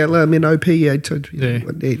LBGTQPPLMNOP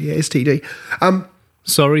STD.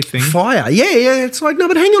 Sorry thing. Fire. Yeah. It's like, no,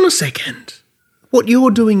 but hang on a second. What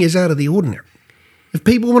you're doing is out of the ordinary. If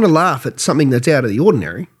people want to laugh at something that's out of the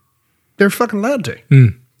ordinary, they're fucking allowed to.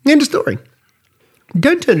 End of story.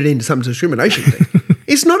 Don't turn it into some discrimination thing.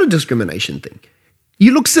 It's not a discrimination thing.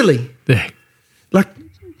 You look silly. Yeah. Like,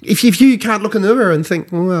 if you can't look in the mirror and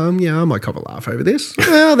think, well, I might cop a laugh over this,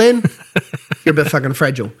 well, then you're a bit fucking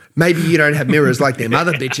fragile. Maybe you don't have mirrors like them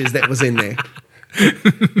other bitches that was in there.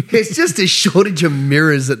 It's just a shortage of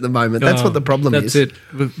mirrors at the moment. That's what the problem is. That's it,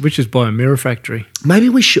 which is by a mirror factory. Maybe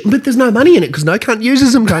we should, but there's no money in it because no cunt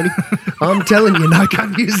uses them, Tony. I'm telling you, no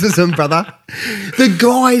cunt uses them, brother. The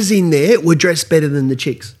guys in there were dressed better than the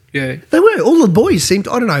chicks. Yeah. They were. All the boys seemed,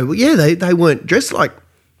 I don't know, they weren't dressed like,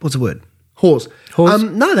 what's the word? Horse.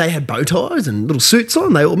 No, they had bow ties and little suits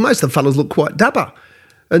on. Most of the fellas looked quite dapper.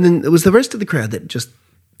 And then it was the rest of the crowd that just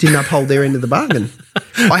didn't uphold their end of the bargain.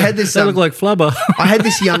 I had this. They look like flubber. I had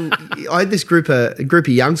this group of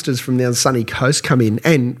youngsters from the sunny coast come in,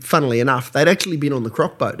 and funnily enough, they'd actually been on the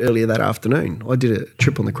croc boat earlier that afternoon. I did a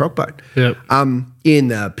trip on the croc boat. Yep. In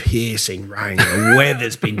the piercing rain. The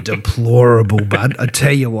weather's been deplorable, bud. I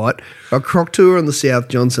tell you what, a croc tour on the South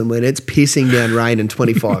Johnson when it's pissing down rain and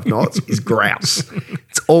 25 knots is grouse.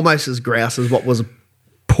 It's almost as grouse as what was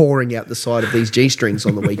pouring out the side of these G-strings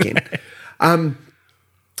on the weekend.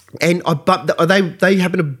 And they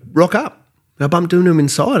happened to rock up. And I bumped into them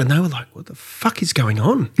inside, and they were like, "What the fuck is going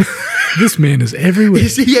on?" This man is everywhere.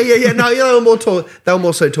 Yeah. No, they were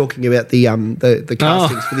more so talking about the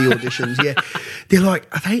castings for the auditions. Yeah, they're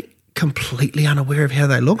like, "Are they completely unaware of how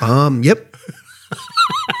they look?" Yep.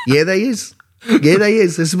 Yeah, they is.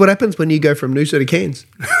 This is what happens when you go from Noosa to Cairns.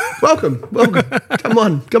 Welcome. Come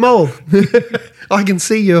on. I can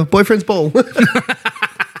see your boyfriend's ball.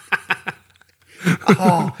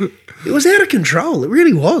 It was out of control. It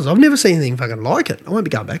really was. I've never seen anything fucking like it. I won't be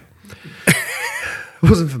going back. It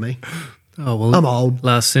wasn't for me. Oh, well. I'm old.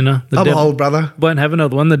 Last sinner. I'm old, brother. Won't have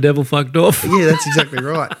another one. The devil fucked off. Yeah, that's exactly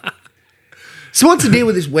right. So what's the deal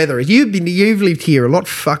with this weather? You've lived here a lot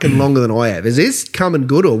fucking longer than I have. Is this coming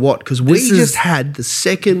good or what? Because we just had the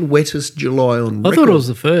second wettest July on record. I thought it was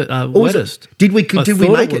the first wettest. Did we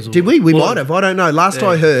make it? Did we? We might have. I don't know. Last Yeah.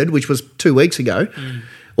 I heard, which was 2 weeks ago,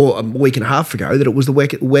 or a week and a half ago, that it was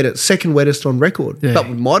the second wettest on record. Yeah. But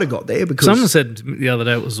we might have got there because Someone said the other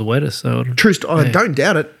day it was the wettest. So I don't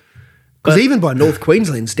doubt it. Because even by North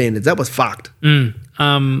Queensland standards, that was fucked.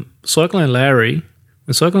 Cyclone Larry,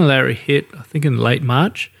 when Cyclone Larry hit, I think in late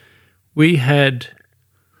March, we had,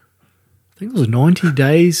 I think it was 90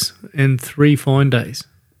 days and 3 fine days.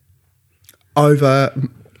 Over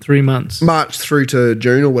 3 months. March through to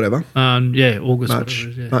June or whatever. Yeah, August. March, whatever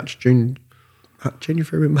it is, yeah. March, June, January,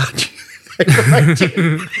 February, March.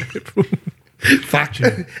 Fuck.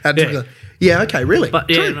 Yeah, okay, really. But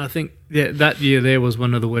yeah, True. and I think that year there was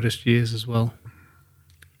one of the wettest years as well.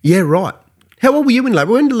 Yeah, right. How old were you when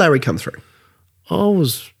did Larry come through? I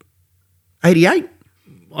was, 88?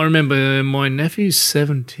 I remember my nephew's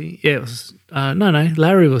 17. Yeah, it was, no,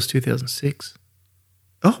 Larry was 2006.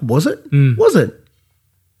 Oh, was it? Was it?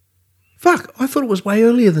 Fuck, I thought it was way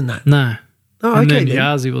earlier than that. No. Oh, And okay then then.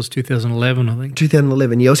 Yazi was 2011, I think.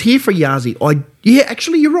 2011. Yeah, I was here for Yazi.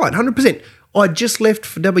 Actually, you're right, 100%. I just left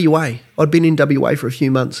for WA. I'd been in WA for a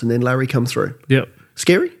few months and then Larry come through. Yep.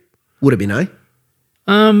 Scary? Would have been, eh?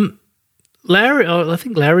 Larry, I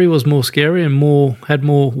think Larry was more scary and had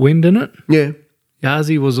more wind in it. Yeah.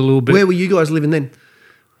 Yazi was a little bit. Where were you guys living then?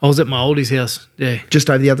 I was at my oldie's house. Yeah. Just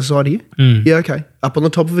over the other side of you? Yeah, okay. Up on the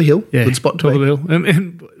top of a hill. Yeah. Good spot to top be. of the hill.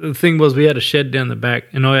 And the thing was, we had a shed down the back,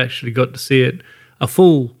 and I actually got to see it. A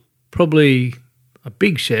full, probably a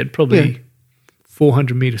big shed, probably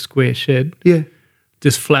 400 metre square shed, Yeah.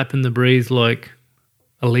 just flap in the breeze like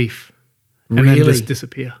a leaf, and Really? then just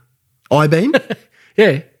disappear. I-beam?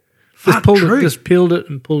 Yeah. Fuck, true. Just peeled it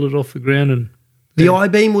and pulled it off the ground, and The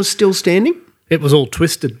I-beam was still standing? it was all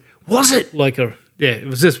twisted. Was it? It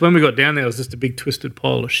was just, when we got down there, it was just a big twisted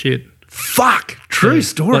pile of shit. Fuck. True Yeah,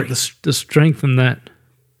 story. Like the strength in that.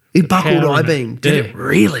 It buckled power in I-beam. it. Did Yeah. it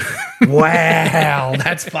really? Wow.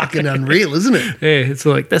 That's fucking unreal, isn't it? Yeah, it's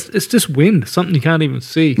like, it's just wind, something you can't even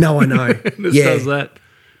see. No, I know. It Yeah. does that.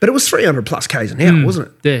 But it was 300 plus Ks an hour, wasn't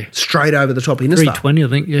it? Yeah. Straight over the top of Interstate. 320, I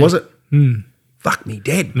think, yeah. Was it? Fuck me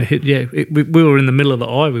dead. And it hit, we were in the middle of the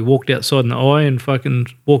eye. We walked outside in the eye and fucking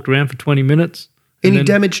walked around for 20 minutes. And Any then-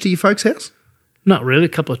 damage to your folks' house? Not really. A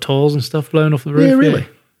couple of tiles and stuff blown off the roof. Yeah, really.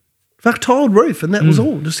 Fuck, tiled roof, and that was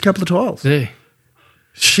all. Just a couple of tiles. Yeah.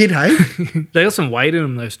 Shit, hey? They got some weight in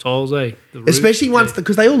them, those tiles, eh? The roof. Especially once,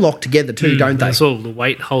 because they all lock together too, don't they? That's all, the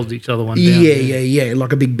weight holds each other one down. Yeah.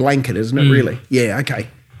 Like a big blanket, isn't it, really? Yeah, okay.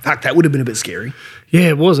 Fuck, that would have been a bit scary. Yeah,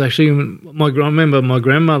 it was actually. I remember my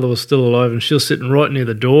grandmother was still alive, and she was sitting right near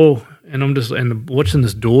the door, and I'm just watching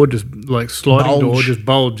this door, just like sliding door, Bulge. just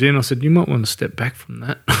bulge in. I said, "You might want to step back from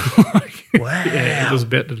that." Wow. Yeah, it was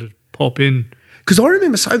about to just pop in. Because I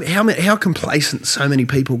remember how complacent so many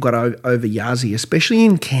people got over Yazi, especially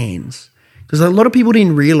in Cairns. Because a lot of people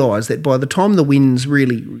didn't realise that by the time the winds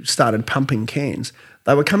really started pumping Cairns,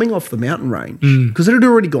 they were coming off the mountain range because it had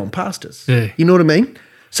already gone past us. Yeah. You know what I mean?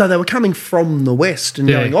 So they were coming from the west and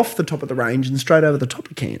Yeah. going off the top of the range and straight over the top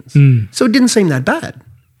of Cairns. So it didn't seem that bad.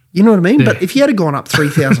 You know what I mean? But if you had gone up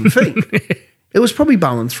 3,000 feet, it was probably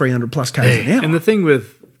bowling 300 plus Ks an hour. And the thing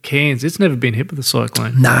with Cairns, it's never been hit with a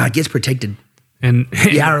cyclone. Nah, it gets protected. And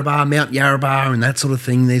Yarrabah, Mount Yarrabah and that sort of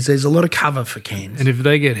thing. There's a lot of cover for Cairns. and if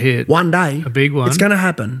they get hit, One day, a big one, it's going to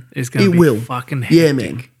happen. it's going to be will. fucking hectic. Yeah,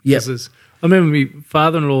 man. Yeah. 'Cause I remember my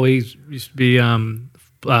father-in-law, he used to be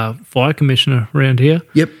fire commissioner around here.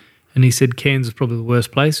 Yep. And he said Cairns is probably the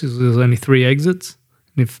worst place because there's only 3 exits.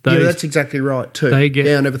 And if Yeah, those, that's exactly right too. they get-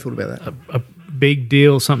 yeah, I never thought about that. a big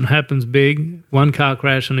deal, something happens big, one car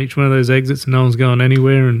crash on each one of those exits and no one's going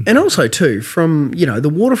anywhere. And And also too, from the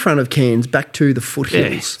waterfront of Cairns back to the yeah,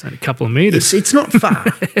 foothills. it's only a couple of metres. It's not far.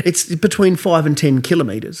 It's between 5 and 10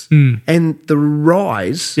 kilometres, and the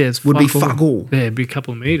rise Yeah, it's would be fuck all. Yeah, it'd be a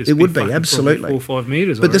couple of metres. It would be, fucking absolutely. probably 4 or 5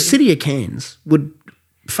 metres. But the city of Cairns would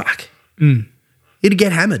fuck. It'd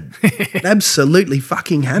get hammered, absolutely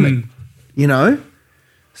fucking hammered.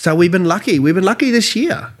 So we've been lucky. We've been lucky this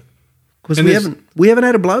year because And we haven't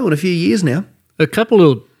had a blow in a few years now. a couple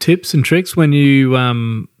of tips and tricks when you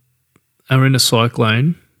are in a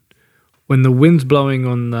cyclone, when the wind's blowing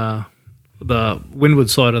on the windward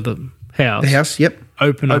side of the house. The house, yep.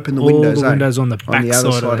 open Open the all windows, the windows on the back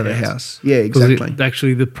other side of the house. Yeah, 'Cause exactly.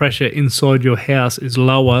 actually, the pressure inside your house is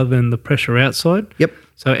lower than the pressure outside. Yep,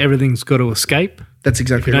 So everything's got to escape. that's If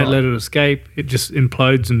exactly you don't right. let it escape, it just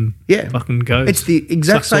implodes and Yeah. fucking goes. It's the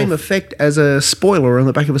exact Sucks same off. effect as a spoiler on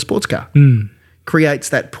the back of a sports car. Creates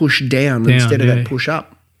that push down instead of yeah. that push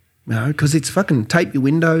up. No, because it's fucking tape your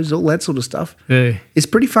windows, all that sort of stuff. Yeah. It's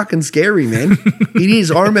pretty fucking scary, man. It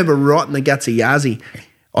is. I remember right in the guts of Yazzie,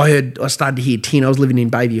 I started to hear tin. I was living in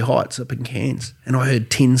Bayview Heights up in Cairns, and I heard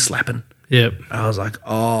tin slapping. Yep. I was like,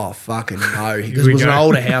 oh, fucking no. Because we it was an go.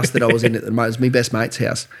 older house that I was in at the moment. It was my best mate's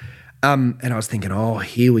house. And I was thinking, oh,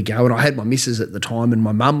 here we go. And I had my missus at the time, and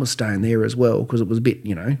my mum was staying there as well because it was a bit,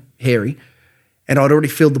 hairy. And I'd already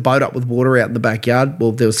filled the boat up with water out in the backyard.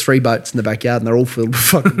 Well, there was 3 boats in the backyard, and they're all filled with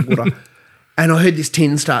fucking water. And I heard this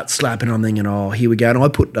tin start slapping. I'm thinking, oh, here we go. And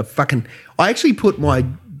I actually put my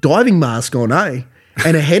diving mask on,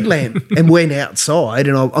 and a headlamp and went outside,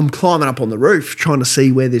 and I'm climbing up on the roof trying to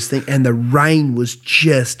see where this thing, and the rain was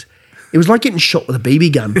just, it was like getting shot with a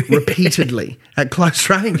BB gun repeatedly at close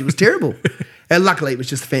range. It was terrible. And luckily it was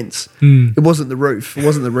just a fence. It wasn't the roof. It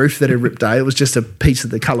wasn't the roof that had ripped out. It was just a piece of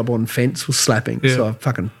the Colorbond fence was slapping. Yeah. So I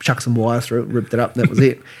fucking chucked some wire through it, ripped it up, and that was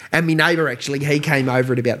it. And my neighbour actually, he came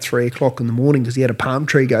over at about 3 o'clock in the morning because he had a palm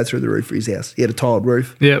tree go through the roof of his house. He had a tiled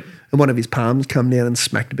roof. Yep. And one of his palms come down and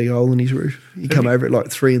smacked a big hole in his roof. He come over at like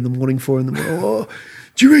 3 in the morning, 4 in the morning. Oh,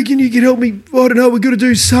 do you reckon you can help me? I don't know. We've got to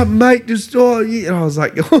do something, mate. Just, yeah. And I was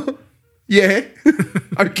like, yeah,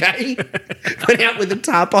 okay. Went out with the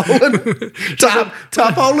tarpaulin.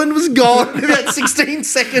 Tarpaulin was gone in about 16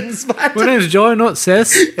 seconds, mate. My name's Joy, not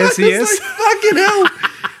Sess. I was SES. like, fucking hell.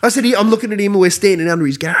 I said, I'm looking at him and we're standing under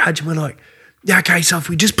his garage and we're like, yeah, okay, so if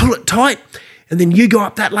we just pull it tight and then you go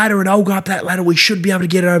up that ladder and I'll go up that ladder, we should be able to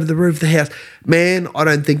get it over the roof of the house. Man, I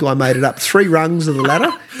don't think I made it up 3 rungs of the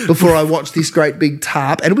ladder before I watched this great big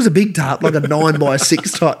tarp. And it was a big tarp, like a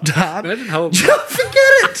 9x6 type tarp. Imagine how- Just forget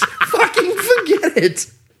it. Fucking forget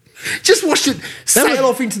it. Just watched it sail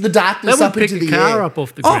off into the darkness, that would up into pick the a car air. up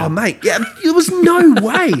off the Oh, ground. mate, yeah, there was no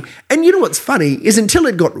way. And you know what's funny is until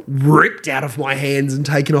it got ripped out of my hands and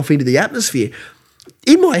taken off into the atmosphere,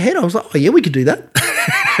 in my head I was like, oh yeah, we could do that.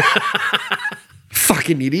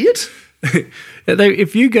 Fucking idiot.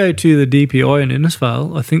 If you go to the DPI in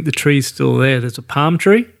Innisfail, I think the tree's still there. There's a palm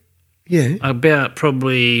tree, Yeah, about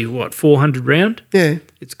probably, 400 round. yeah.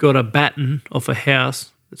 It's got a batten off a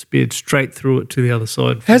house that's speared straight through it to the other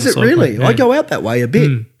side. Has from it the really? cyclone. I Yeah. go out that way a bit.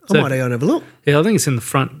 I So- might go and have a look. Yeah, I think it's in the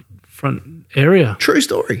front area. True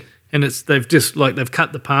story. And they've they've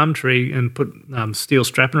cut the palm tree and put steel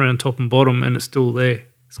strapping around top and bottom, and it's still there.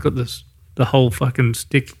 It's got the whole fucking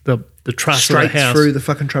stick, the truss Straight of the house through the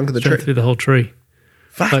fucking trunk of the straight tree. through the whole tree.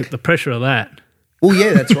 Fuck. Like the pressure of that. Well,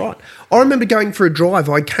 yeah, that's right. I remember going for a drive.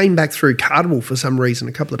 I came back through Cardinal for some reason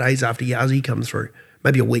a couple of days after Yazzie comes through,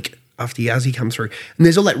 maybe a week after Yazzie comes through. And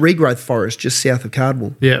there's all that regrowth forest just south of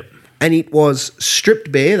Cardinal. Yep. And it was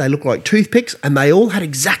stripped bare. They looked like toothpicks, and they all had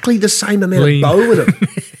exactly the same amount Lean. of bow with them.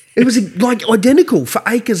 It was like identical for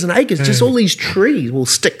acres and acres, just all these trees, well,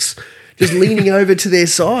 sticks, just leaning over to their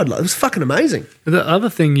side. Like, it was fucking amazing. The other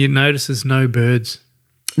thing you notice is no birds.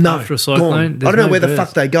 No, After a cyclone, gone. I there's don't know no where the birds.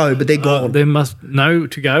 fuck they go, but they're gone. They must know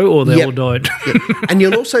to go, or they Yep. all died. Yeah. And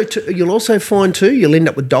you'll also find too, you'll end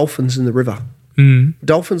up with dolphins in the river.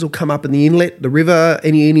 Dolphins will come up in the inlet, the river,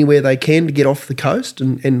 anywhere they can to get off the coast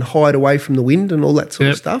and hide away from the wind and all that sort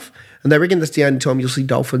of Yep. stuff. And they reckon that's the only time you'll see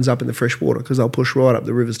dolphins up in the fresh water because they'll push right up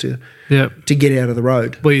the rivers to Yep. get out of the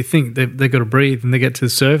road. Well, you think they've got to breathe, and they get to the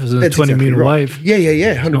surface, and That's a 20 exactly metre right. wave. Yeah,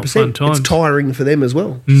 not 100%. fun It's times. tiring for them as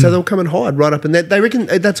well. So they'll come and hide right up in that. They reckon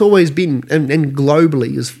that's always been, and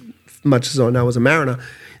globally, as much as I know as a mariner,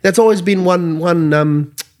 that's always been one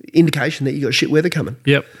indication that you got shit weather coming.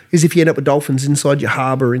 Yep. Is if you end up with dolphins inside your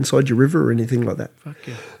harbour, inside your river, or anything like that. Fuck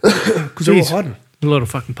yeah. Because they're all Jeez. hiding. A lot of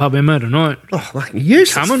fucking pub ammo tonight. Oh, like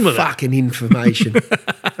useless Coming with it. fucking information.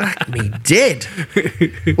 Fuck me dead.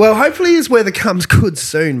 Well, hopefully his weather comes good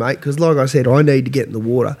soon, mate, because like I said, I need to get in the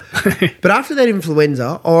water. But after that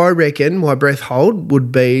influenza, I reckon my breath hold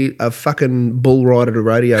would be a fucking bull ride at a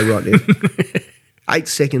rodeo right now. 8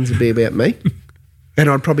 seconds would be about me. And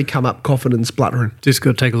I'd probably come up coughing and spluttering. Just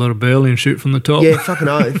got to take a lot of burley and shoot from the top. Yeah, fucking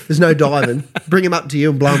oath. There's no diving. Bring him up to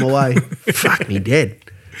you and blow him away. Fuck me dead.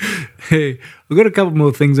 Hey, I've got a couple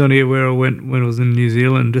more things on here where I went when I was in New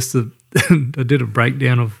Zealand. I did a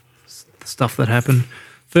breakdown of stuff that happened.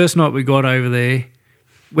 First night we got over there,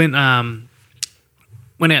 went out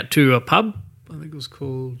to a pub. I think it was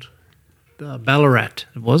called Ballarat.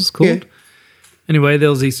 It was called. Yeah. Anyway, there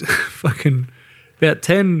was these fucking about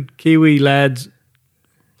 10 Kiwi lads.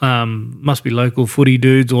 must be local footy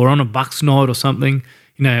dudes or on a Bucks night or something.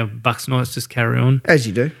 You know, Bucks nights just carry on As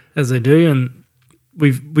you do. as they do, and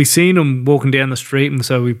we seen them walking down the street, and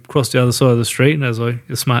so we crossed the other side of the street, and as a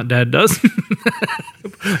smart dad does,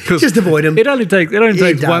 'Cause Just avoid them. it only takes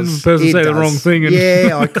one person to say the wrong thing, and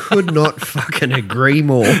Yeah, I could not fucking agree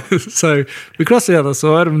more. so we crossed the other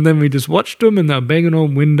side, and then we just watched them, and they were banging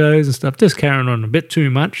on windows and stuff, just carrying on a bit too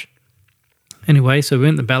much. Anyway, so we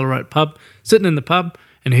went to the Ballarat pub, sitting in the pub,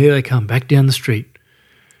 and here they come back down the street,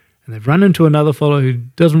 and they've run into another fellow who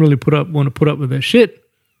doesn't really want to put up with their shit.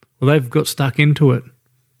 Well, they've got stuck into it,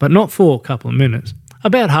 but not for a couple of minutes,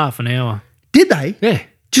 about half an hour. Did they? Yeah.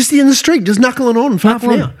 Just in the street, just knuckling on for half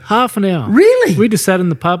an hour. Half an hour. Really? We just sat in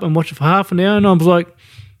the pub and watched it for half an hour, and I was like,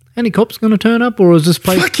 any cops going to turn up, or is this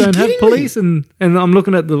place Fucking don't have kidding me? police? And I'm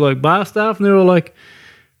looking at the bar staff, and they're all like,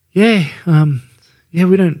 yeah,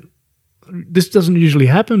 we don't, this doesn't usually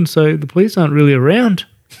happen, so the police aren't really around.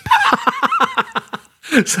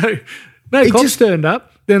 So no It cops just- turned up.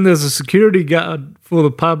 Then there's a security guard for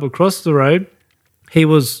the pub across the road. He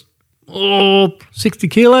was 60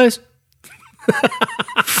 kilos.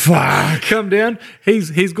 Fuck. Come down.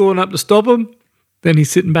 He's going up to stop him. Then he's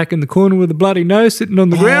sitting back in the corner with a bloody nose, sitting on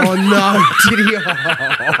the ground. Oh, no. Did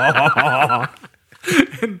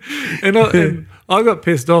he? And I got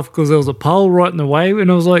pissed off because there was a pole right in the way, and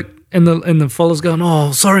I was like, and the fella's going,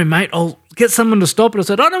 "Oh, sorry, mate. I'll get someone to stop it." I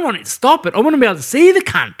said, "I don't want it to stop it. I want to be able to see the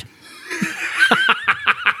cunt."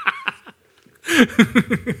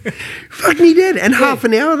 Fuck me dead. And half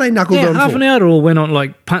an hour they knuckled on half for. an hour it all went on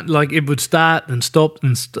like it would start and stop,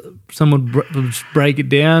 and someone would break it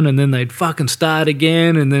down, and then they'd fucking start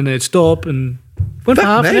again, and then they'd stop, and went for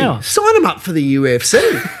half Fuck an me. hour. Sign them up for the UFC.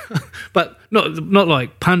 But not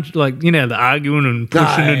like punch, like, you know, the arguing and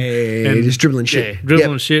pushing and just dribbling shit. Yeah,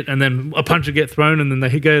 dribbling Yep. shit, and then a punch would get thrown, and then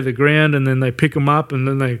they go to the ground, and then they pick them up, and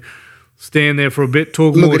then they stand there for a bit,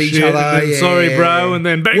 talk Look more at each shit, other. and then, Yeah, sorry, yeah, bro, yeah. and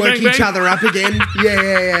then bang, Work bang, each bang. other up again.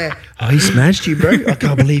 Yeah. Oh, he smashed you, bro. I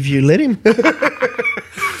can't believe you let him.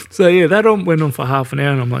 So yeah, that went on for half an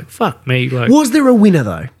hour, and I'm like, fuck me, like, Was there a winner,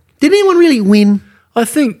 though? Did anyone really win? I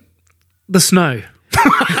think the snow.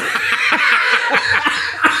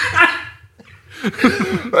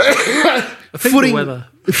 I think the weather.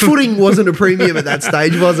 Footing wasn't a premium at that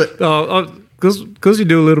stage, was it? Because you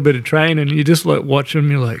do a little bit of training, you just like watch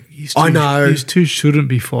them. You're like, I know. these two shouldn't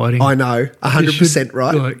be fighting. I know, 100%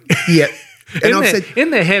 right. Like- Yep. And I've said,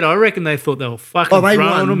 in their head, I reckon they thought they were fucking oh, they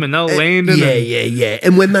throwing won. them and they were landing. Yeah.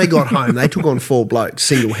 And when they got home, they took on 4 blokes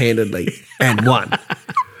single-handedly and won.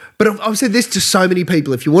 But I've said this to so many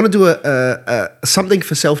people. If you want to do a something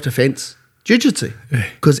for self-defense, jiu-jitsu.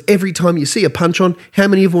 Because every time you see a punch on, how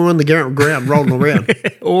many of them are on the ground rolling around?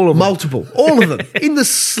 All of them. Multiple. All of them. In the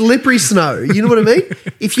slippery snow. You know what I mean?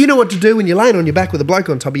 If you know what to do when you're laying on your back with a bloke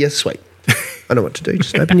on top of you, sweet. I know what to do.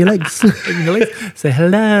 Just open your legs. Say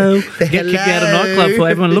hello. Get kicked out of a nightclub for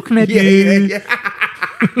everyone looking at you.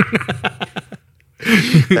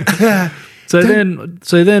 Yeah. So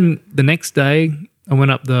then the next day, I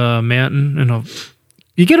went up the mountain, and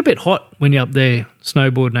you get a bit hot when you're up there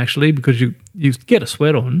snowboarding, actually, because you get a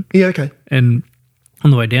sweat on. Yeah, okay. And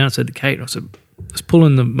on the way down, I said to Kate, let's pull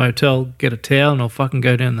in the motel, get a towel, and I'll fucking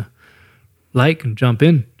go down the lake and jump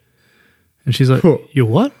in. And she's like, you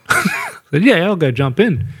what? I said, yeah, I'll go jump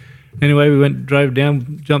in. Anyway, we drove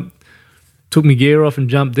down, took my gear off and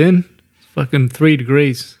jumped in. Fucking 3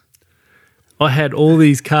 degrees. I had all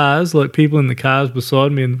these cars, like people in the cars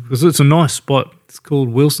beside me, and because it's a nice spot. It's called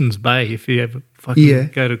Wilson's Bay. If you ever fucking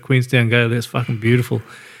go to Queenstown, go there. It's fucking beautiful.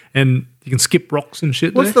 And you can skip rocks and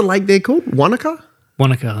shit What's there. the lake there called? Wanaka?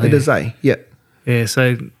 Wanaka, It is a, yeah. Yeah,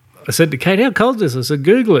 so I said to Kate, how cold is this? I said,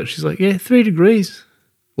 Google it. She's like, yeah, 3 degrees.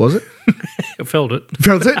 Was it? I felt it.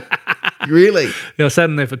 Felt it? Really? Yeah, I sat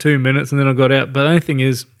in there for 2 minutes and then I got out. But the only thing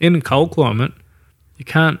is, in a cold climate, you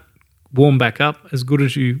can't warm back up as good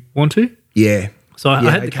as you want to. Yeah. So I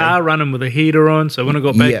had the car running with a heater on. So when I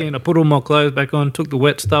got back in, I put all my clothes back on, took the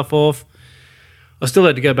wet stuff off. I still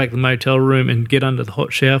had to go back to the motel room and get under the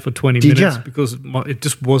hot shower for 20 minutes because it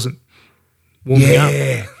just wasn't warming up.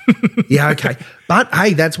 Yeah, okay. But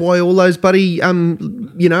hey, that's why all those bloody,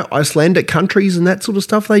 Icelandic countries and that sort of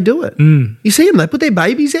stuff, they do it. You see them, they put their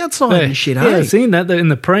babies outside and shit, Yeah, hey? I've seen that in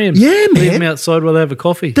the pram. Yeah, Leave man. them outside while they have a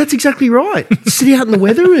coffee. That's exactly right. Sit out in the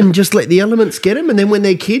weather and just let the elements get them. And then when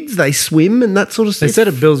they're kids, they swim and that sort of stuff. They said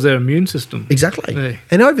it builds their immune system. Exactly. Yeah.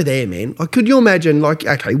 And over there, man, could you imagine, like,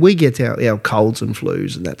 okay, we get our colds and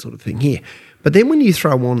flus and that sort of thing here. But then when you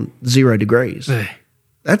throw on 0 degrees, Yeah.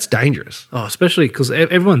 that's dangerous. Oh, especially because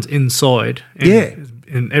everyone's inside. And,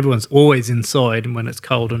 and everyone's always inside when it's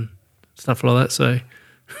cold and stuff like that. So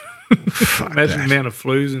Imagine the amount of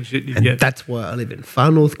flus and shit you And get. that's why I live in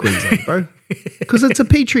far north Queensland, bro. Because it's a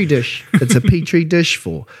petri dish. It's a petri dish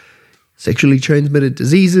for sexually transmitted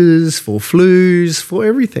diseases, for flus, for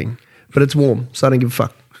everything. But it's warm, so I don't give a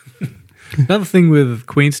fuck. Another thing with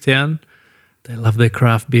Queenstown, they love their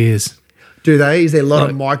craft beers. Do they? Is there a lot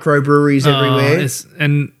of microbreweries everywhere?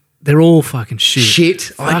 And they're all fucking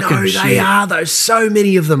shit. I know Fucking they shit. are though. So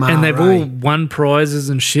many of them are. And they've all won prizes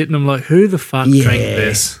and shit. And I'm like, who the fuck drank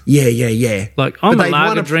this? Yeah. Like, I'm But a they've lager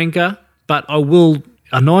won a- drinker, but I will,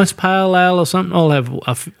 a nice pale ale or something, I'll have a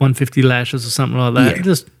 150 lashes or something like that. Yeah.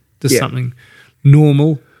 Just Yeah. something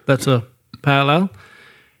normal. That's a pale ale.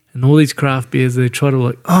 And all these craft beers, they try to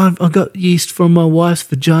like, oh, I got yeast from my wife's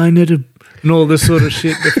vagina and all this sort of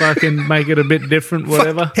shit to fucking make it a bit different,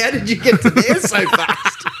 whatever. Fuck, how did you get to there so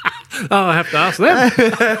fast? Oh, I have to ask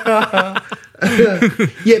them.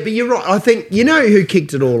 Yeah, but you're right. I think, you know who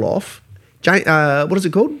kicked it all off? What is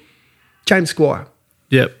it called? James Squire.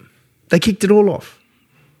 Yep. They kicked it all off.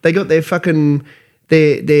 They got their fucking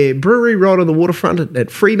their brewery right on the waterfront at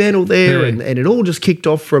Fremantle there, Yeah. and it all just kicked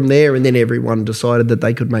off from there. And then everyone decided that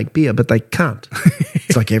they could make beer, but they can't.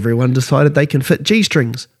 It's like everyone decided they can fit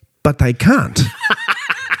G-strings, but they can't.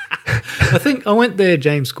 I think I went there,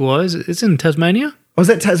 James Squires. It's in Tasmania. Was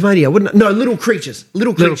that Tasmania? No, Little Creatures.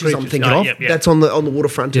 Little Creatures. I'm Creatures. thinking Oh, of. yep. That's on the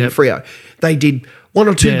waterfront in Yep. Freo. They did one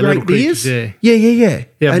or two Yeah, great Little Creatures, beers. yeah. Yeah.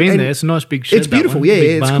 Yeah, I've been And there. It's a nice big shed. It's that beautiful. one. Yeah, Big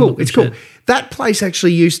it's barn cool. looking It's cool. shed. That place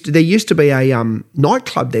actually there used to be a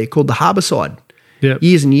nightclub there called the Harbourside Yep.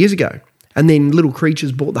 years and years ago. And then Little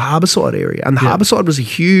Creatures bought the Harbourside area. And the Harbourside was a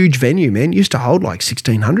huge venue, man. It used to hold like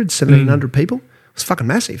 1,600, 1,700 people. It was fucking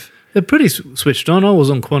massive. They're pretty switched on. I was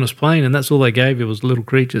on Qantas Plain, and that's all they gave you was Little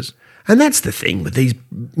Creatures. And that's the thing with these,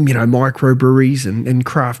 microbreweries and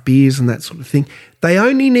craft beers and that sort of thing. They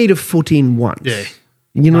only need a foot in once. Yeah.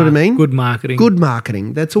 You know what I mean? Good marketing. Good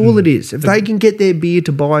marketing. That's all it is. If they can get their beer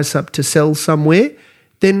to buy us up to sell somewhere,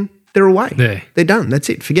 then they're away. Yeah. They're done. That's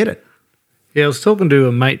it. Forget it. Yeah, I was talking to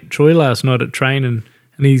a mate, Troy, last night at train, and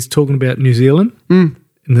he's talking about New Zealand in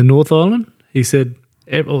the North Island. He said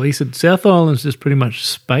South Island's just pretty much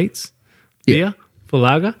Spates beer for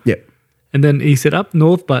lager. Yeah. And then he said up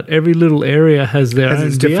north, but every little area has their own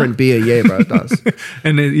It's beer. different beer. Yeah, bro, it does.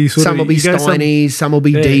 And then he sort Some will of, be you go Steiny's, some will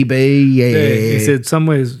be Yeah. DB. Yeah. He said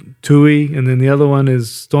somewhere's Tui, and then the other one is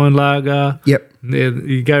Steinlager. Yep.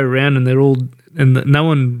 You go around, and they're all, and no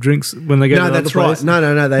one drinks when they go to No, the that's other right. place.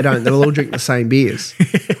 No, they don't. They'll all drink the same beers.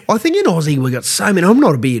 I think in Aussie we got so many. I'm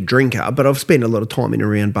not a beer drinker, but I've spent a lot of time in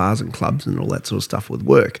around bars and clubs and all that sort of stuff with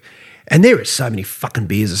work. And there is so many fucking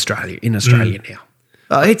beers in Australia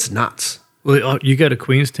now. It's nuts. Well, you go to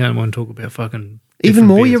Queenstown, and want to talk about fucking Even different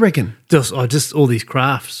more, beers. you reckon? Just all these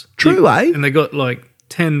crafts. True, eh? And they got like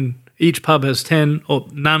 10. Each pub has 10, or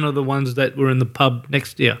none of the ones that were in the pub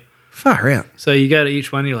next year. Far out. So you go to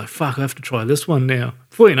each one, you're like, fuck, I have to try this one now.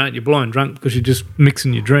 Before you know it, you're blowing drunk because you're just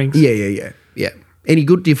mixing your drinks. Yeah. Any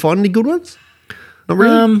good? Do you find any good ones? Not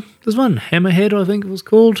really. There's one, Hammerhead, I think it was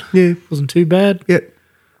called. Yeah. Wasn't too bad. Yeah.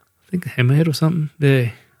 I think Hammerhead or something. Yeah.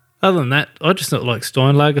 Other than that, I just not like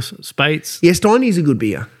Steinlager, Spates. Yeah, Steiny's a good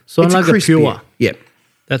beer. Steinlager It's a crisp Pure. beer. Yeah.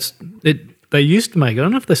 That's it. They used to make it. I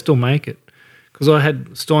don't know if they still make it because I had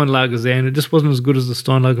Steinlagers there and it just wasn't as good as the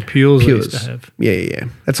Steinlager Pures I used to have. Yeah.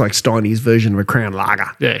 That's like Steiny's version of a Crown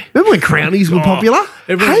Lager. Yeah. Remember when Crownies were popular?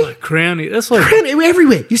 Everyone's Hey? like Crownie. That's like Crown,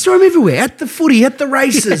 everywhere. You saw them everywhere. At the footy, at the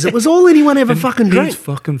races. It was all anyone ever fucking He's drank.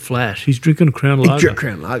 fucking flash. He's drinking a Crown Lager.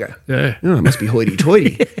 Crown Lager. Yeah. Oh, it must be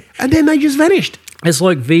hoity-toity. And then they just vanished. It's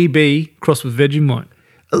like VB crossed with Vegemite.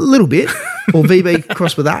 A little bit. Or VB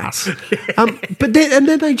crossed with us. But then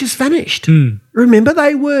they just vanished. Remember,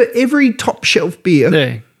 they were every top shelf beer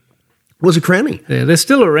Yeah. was a Crownie. Yeah, they're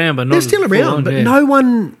still around, but not They're still as around, full-on, but yeah. no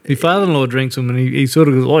one. My father-in-law drinks them and he sort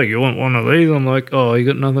of goes, oh, you want one of these? I'm like, oh, you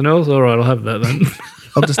got nothing else? All right, I'll have that then.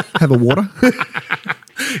 I'll just have a water.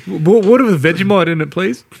 What with Vegemite in it,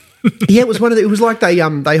 please? Yeah, it was one of the, it was like they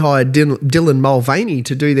hired Dylan Mulvaney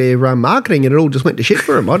to do their marketing, and it all just went to shit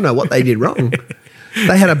for them. I don't know what they did wrong.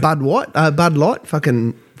 They had a Bud Light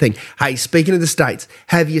fucking thing. Hey, speaking of the States,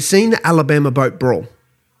 have you seen the Alabama boat brawl?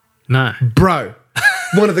 No. Bro,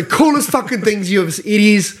 one of the coolest fucking things you ever seen. It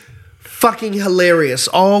is fucking hilarious.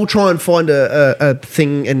 I'll try and find a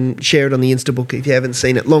thing and share it on the Instabook if you haven't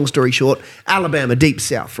seen it. Long story short, Alabama, deep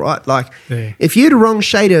south, right? Like, Yeah. if you're the wrong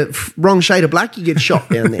shade of black, you get shot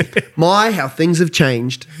down there. How things have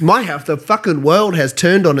changed. How the fucking world has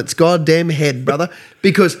turned on its goddamn head, brother.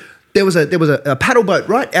 Because there was a paddle boat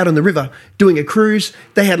right out on the river doing a cruise.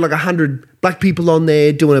 They had like 100 black people on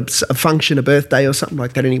there doing a function, a birthday or something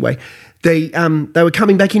like that. Anyway, they were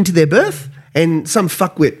coming back into their berth, and some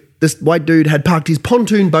fuckwit this white dude had parked his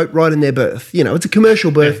pontoon boat right in their berth. You know, it's a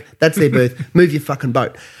commercial berth. That's their berth. Move your fucking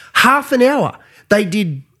boat. Half an hour. They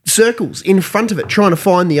did circles in front of it, trying to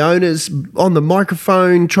find the owners on the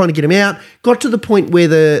microphone, trying to get them out. Got to the point where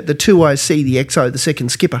the 2IC, the XO, the second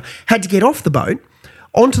skipper, had to get off the boat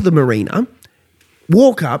onto the marina,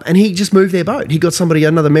 walk up, and he just moved their boat. He got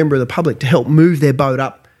another member of the public, to help move their boat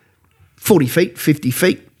up 40 feet, 50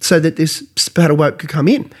 feet, so that this paddle boat could come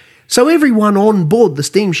in. So everyone on board the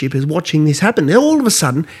steamship is watching this happen. Now, all of a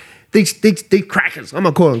sudden, these crackers, I'm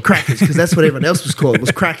not calling them crackers because that's what everyone else was calling,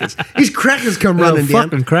 was crackers. These crackers come running down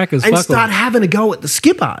fucking crackers, and fuck start 'em. having a go at the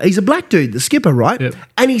skipper. He's a black dude, the skipper, right? Yep.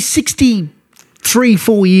 And he's 63,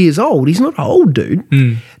 4 years old. He's not an old dude.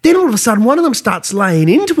 Then all of a sudden, one of them starts laying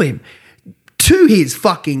into him. To his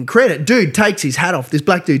fucking credit, dude takes his hat off. This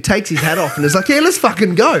black dude takes his hat off and is like, yeah, let's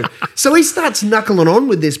fucking go. So he starts knuckling on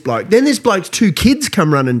with this bloke. Then this bloke's 2 kids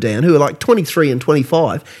come running down who are like 23 and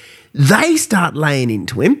 25. They start laying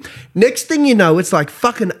into him. Next thing you know, it's like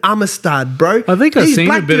fucking Amistad, bro. I think I've These seen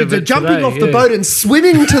black a bit dudes of are it jumping today, off the yeah. boat and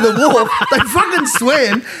swimming to the wharf. They fucking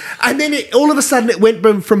swam. And then all of a sudden it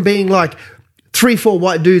went from being like 3, 4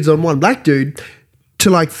 white dudes on one black dude to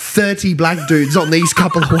like 30 black dudes on these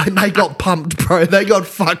couple of white. They got pumped, bro. They got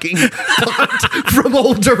fucking pumped from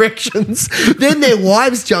all directions. Then their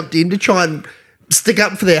wives jumped in to try and stick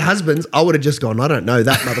up for their husbands. I would have just gone, I don't know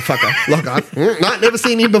that motherfucker. Like, I've never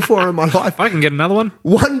seen him before in my life. I can get another one.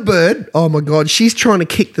 One bird, oh my God, she's trying to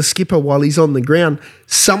kick the skipper while he's on the ground.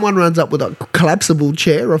 Someone runs up with a collapsible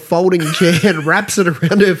chair, a folding chair, and wraps it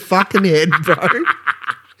around her fucking head, bro.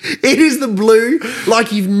 It is the blue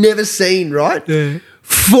like you've never seen, right? Yeah.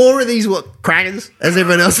 4 of these, crackers, as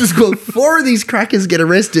everyone else is called, 4 of these crackers get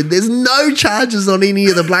arrested. There's no charges on any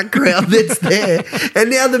of the black crowd that's there. And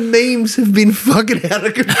now the memes have been fucking out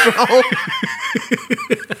of control.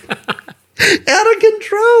 Out of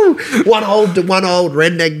control. One old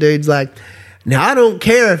redneck dude's like, now I don't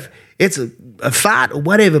care if it's a fight or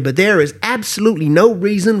whatever, but there is absolutely no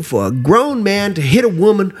reason for a grown man to hit a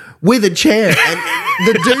woman with a chair. And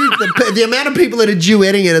the dude, the amount of people that are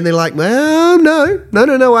duetting it, and they're like, well,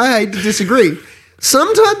 no, I hate to disagree.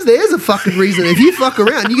 Sometimes there's a fucking reason. If you fuck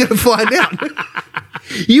around, you're going to find out.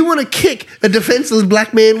 You want to kick a defenseless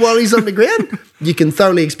black man while he's on the ground? You can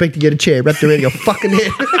thoroughly expect to get a chair wrapped around your fucking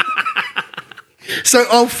head. So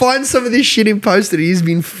I'll find some of this shit and post it. It has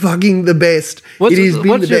been fucking the best. It has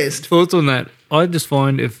been the best. Thoughts on that? I just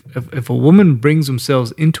find if a woman brings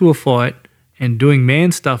themselves into a fight and doing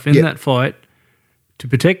man stuff in that fight to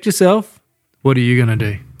protect yourself, what are you going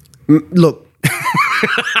to do? Look,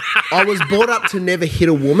 I was brought up to never hit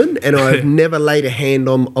a woman, and I've never laid a hand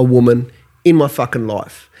on a woman in my fucking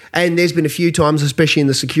life. And there's been a few times, especially in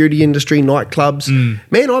the security industry, nightclubs.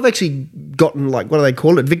 Man, I've actually gotten, like, what do they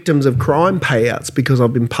call it? Victims of crime payouts because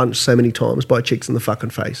I've been punched so many times by chicks in the fucking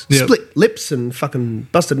face. Yep. Split lips and fucking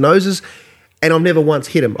busted noses. And I've never once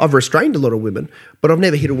hit them. I've restrained a lot of women, but I've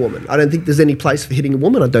never hit a woman. I don't think there's any place for hitting a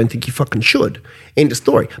woman. I don't think you fucking should. End of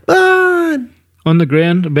story. But On the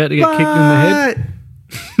ground, about to get kicked in the head,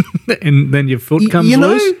 and then your foot comes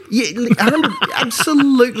loose.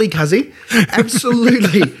 Absolutely, cuzzy.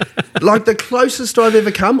 Absolutely. Like the closest I've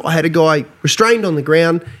ever come, I had a guy restrained on the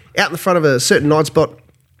ground out in the front of a certain night spot.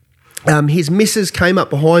 His missus came up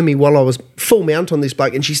behind me while I was full mount on this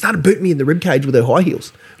bloke, and she started booting me in the ribcage with her high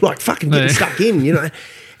heels, like fucking getting stuck in, you know.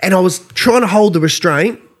 And I was trying to hold the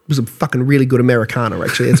restraint. It was a fucking really good Americana,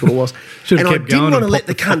 actually. That's what it was. Should've And I kept didn't going want to and let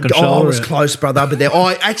the popped the cunt fucking go. I shoulder was out. close, brother. But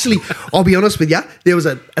I'll be honest with you, there was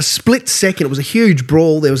a split second. It was a huge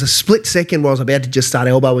brawl. There was a split second where I was about to just start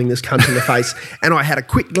elbowing this cunt in the face. And I had a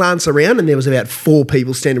quick glance around, and there was about 4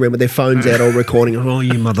 people standing around with their phones out all recording. Oh,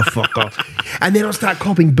 you motherfucker. And then I start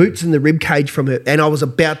copping boots in the rib cage from her, and I was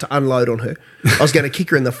about to unload on her. I was going to kick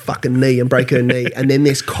her in the fucking knee and break her knee. And then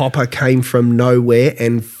this copper came from nowhere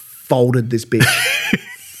and folded this bitch.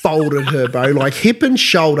 Folded her, bro, like hip and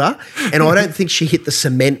shoulder. And I don't think she hit the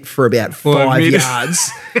cement for about 5 meters. yards.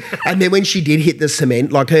 And then when she did hit the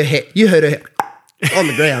cement, like her head, you heard her head on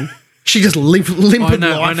the ground. She just limped I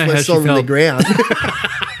know how lifeless she on the felt. ground.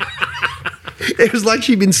 It was like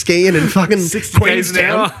she'd been skiing in fucking 60 k's an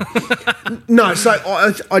Queenstown. hour. No, so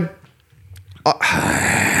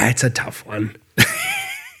it's a tough one.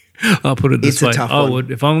 I'll put it this It's a way. tough I one.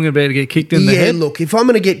 would, if I'm going to be able to get kicked in the head, Look, if I'm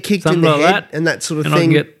going to get kicked something in the like head that, and that sort of and I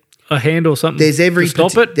thing, can get a hand or something there's every to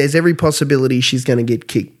stop it. There's every possibility she's going to get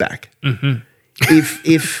kicked back. Mm-hmm.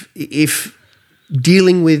 If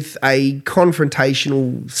dealing with a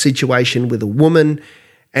confrontational situation with a woman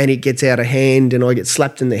and it gets out of hand and I get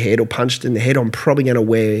slapped in the head or punched in the head, I'm probably going to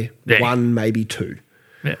wear 1, maybe 2.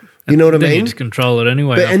 Yeah. You know what I Then mean? you just control it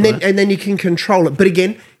anyway. But, after that. and then you can control it. But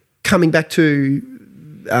again, coming back to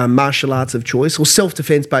martial arts of choice or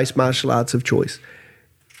self-defense based martial arts of choice,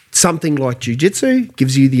 something like jiu-jitsu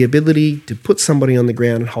gives you the ability to put somebody on the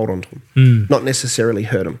ground and hold on to them, not necessarily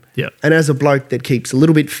hurt them. Yeah. And as a bloke that keeps a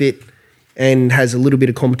little bit fit and has a little bit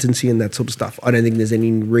of competency and that sort of stuff, I don't think there's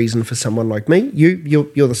any reason for someone like me.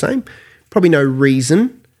 You're the same. Probably no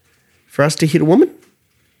reason for us to hit a woman.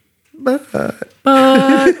 But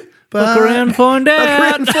look around and find out. Look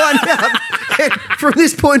around and find out. And from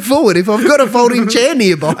this point forward, if I've got a folding chair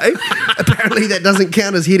nearby, apparently that doesn't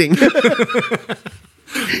count as hitting.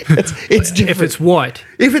 It's different. If it's white.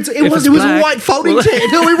 It was a white folding chair.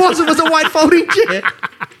 No, it wasn't. It was a white folding chair.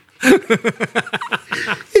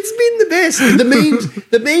 It's been the best.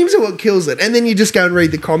 The memes are what kills it. And then you just go and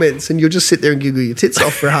read the comments and you'll just sit there and giggle your tits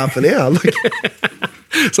off for half an hour. Like,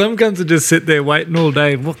 some cunts will just sit there waiting all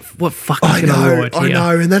day. What fuck is going to write here? I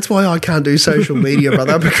know, and that's why I can't do social media,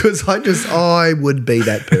 brother, because I would be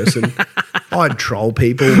that person. I'd troll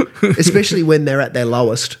people, especially when they're at their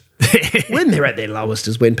lowest. When they're at their lowest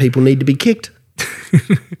is when people need to be kicked.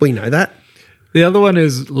 We know that. The other one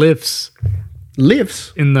is lifts.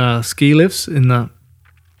 Lifts? In the ski lifts, to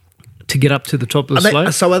get up to the top of the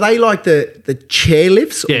slope. So are they like the chair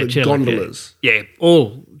lifts or the chair gondolas? Lift, yeah,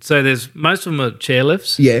 all. So most of them are chair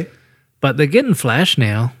lifts. Yeah. But they're getting flash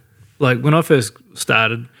now. Like when I first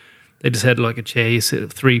started, they just had like a chair, you sit, a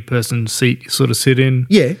 3-person seat, you sort of sit in.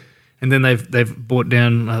 Yeah. And then they've brought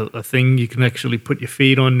down a thing you can actually put your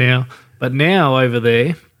feet on now. But now over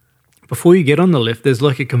there, before you get on the lift, there's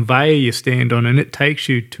like a conveyor you stand on and it takes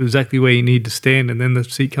you to exactly where you need to stand, and then the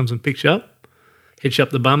seat comes and picks you up, hits you up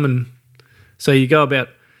the bum, and so you go about,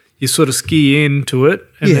 you sort of ski into it,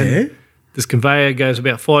 and then this conveyor goes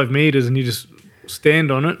about 5 meters and you just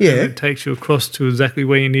stand on it, and it takes you across to exactly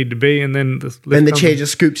where you need to be, and then the chair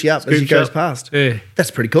just scoops you up as it goes past. Yeah. That's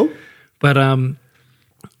pretty cool. But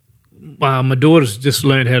my daughter's just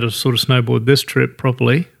learned how to sort of snowboard this trip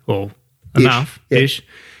properly, or enough-ish.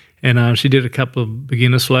 And she did a couple of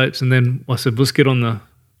beginner slopes, and then I said, let's get on the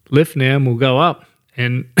lift now and we'll go up.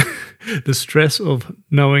 And the stress of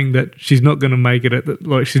knowing that she's not going to make it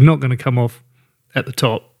she's not going to come off at the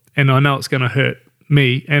top, and I know it's going to hurt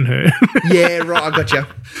me and her. Yeah, right, I got you.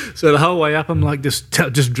 So the whole way up, I'm like just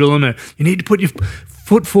drilling her. You need to put your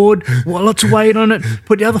foot forward, lots of weight on it,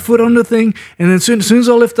 put the other foot on the thing, and then as soon as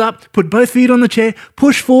I lift up, put both feet on the chair,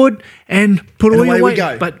 push forward, and put all your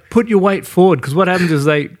weight. But put your weight forward, because what happens is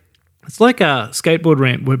it's like a skateboard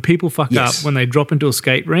ramp where people fuck up when they drop into a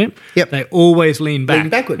skate ramp. Yep. They always lean back. Lean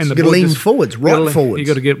backwards. And You got to lean forwards, forwards. You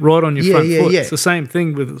got to get right on your front foot. Yeah. It's the same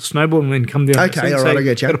thing with snowboarding, and then come down. Okay, all right, I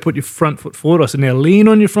get you. Got to put your front foot forward. I said, now lean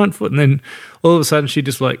on your front foot, and then all of a sudden she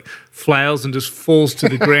just like flails and just falls to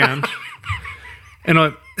the ground. And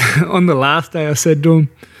on the last day I said to him,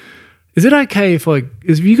 is it okay if have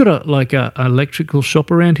you got an electrical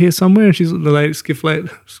shop around here somewhere? And she's the lady,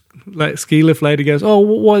 ski lift lady goes, oh,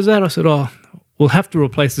 why is that? I said, we'll have to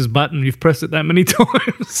replace this button. You've pressed it that many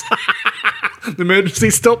times. The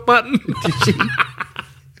emergency stop button.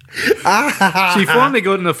 She finally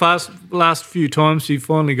got in the last few times. She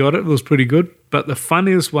finally got it. It was pretty good. But the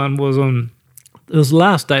funniest one was it was the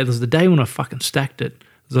last day. It was the day when I fucking stacked it. It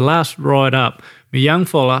was the last ride up. My young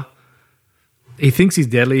fella, he thinks he's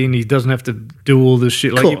deadly and he doesn't have to do all this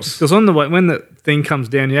shit. Because on the way, when the thing comes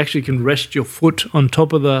down, you actually can rest your foot on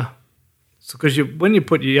top of the. Because you only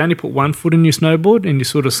put one foot in your snowboard and you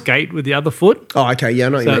sort of skate with the other foot. Oh, okay, yeah, I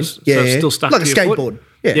know what you mean. So it's still stuck like to a your skateboard.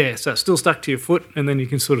 Foot. Yeah, so it's still stuck to your foot, and then you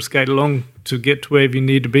can sort of skate along to get to wherever you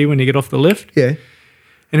need to be when you get off the lift. Yeah.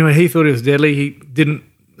 Anyway, he thought it was deadly. He didn't.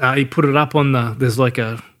 He put it up on there's like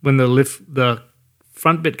when the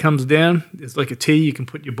front bit comes down, there's like a T you can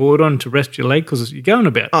put your board on to rest your leg, because you're going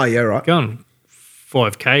about. Oh, yeah, right. Going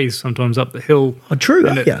 5Ks sometimes up the hill. Oh, true,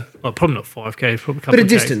 yeah. Well, probably not 5Ks, probably a couple of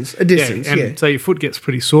distance, Ks. And so your foot gets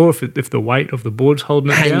pretty sore if the weight of the board's holding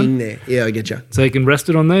it down. Hanging there. Yeah, I get you. So you can rest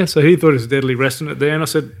it on there. So he thought it was deadly resting it there. And I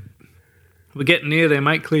said, we're getting near there,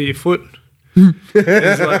 mate. Clear your foot.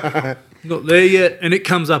 He's like, not there yet. And it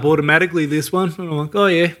comes up automatically, this one. And I'm like, oh,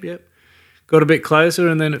 yeah. Got a bit closer,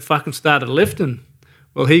 and then it fucking started lifting.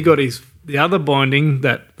 Well, he got the other binding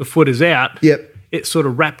that the foot is out. Yep. It sort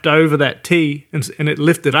of wrapped over that T and it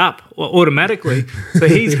lifted up automatically. So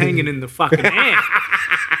he's hanging in the fucking air.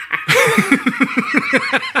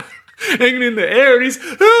 Hanging in the air, and he's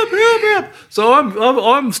help. So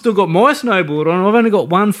I'm still got my snowboard on. I've only got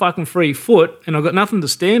one fucking free foot, and I've got nothing to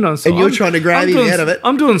stand on. So and you're trying to grab him out of it.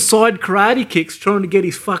 I'm doing side karate kicks, trying to get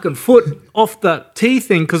his fucking foot off the T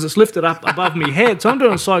thing because it's lifted up above my head. So I'm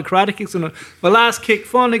doing side karate kicks, and my last kick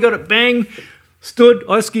finally got it. Bang. Stood,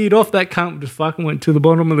 I skied off, that cunt just fucking went to the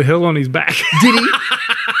bottom of the hill on his back. Did he?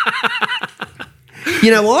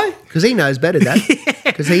 You know why? Because he knows better, Dad.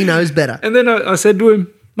 Because he knows better. And then I said to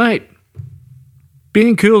him, mate,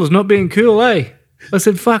 being cool is not being cool, eh? I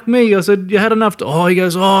said, fuck me. I said, you had enough to... Oh, he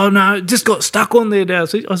goes, oh, no, it just got stuck on there, Dad.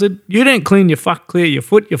 I said, you didn't clear your foot, you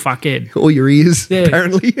fuckhead. Or your ears, Yeah.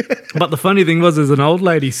 apparently. But the funny thing was, there's an old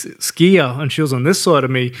lady skier, and she was on this side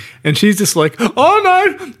of me, and she's just like, oh,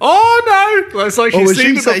 no. It's like Oh, she's was she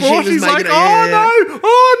seen it saying before. she was She's like, making it- yeah.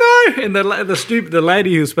 oh, no. And the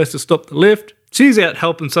lady who was supposed to stop the lift, she's out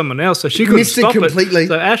helping someone else, so she couldn't Missed it stop completely. it.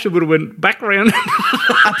 So Asher would have went back around,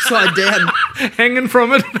 Upside down. hanging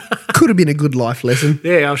from it. Could have been a good life lesson.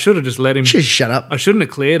 Yeah, I should have just let him. Just shut up. I shouldn't have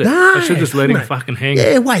cleared it. No, I should have just let him mate. fucking hang.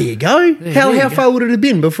 Yeah, way you go. there you How go. far would it have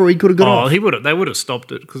been before he could have got Oh, off? they would have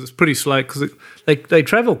stopped it because it's pretty slow. Because they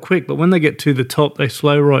travel quick, but when they get to the top, they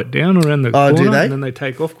slow right down around the Oh, corner, do they? and then they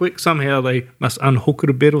take off quick. Somehow they must unhook it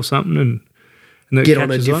a bit or something, and it Get on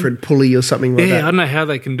a catches different pulley or something like Yeah, I that. don't know how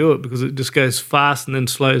they can do it because it just goes fast and then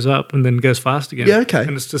slows up and then goes fast again. Yeah, okay.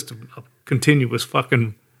 And it's just a continuous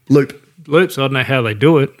fucking Loop. loop. So I don't know how they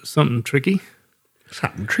do it. Something tricky.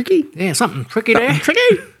 Something tricky. Yeah, something tricky there.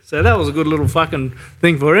 Tricky. So that was a good little fucking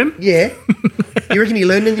thing for him. Yeah. You reckon he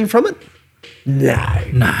learned anything from it? No.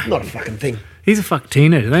 No. Not a fucking thing. He's a fuck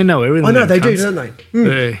teenager. They know everything. I know, them they do, cunts. don't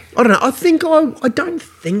they? Yeah. I don't know. I don't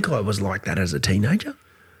think I was like that as a teenager.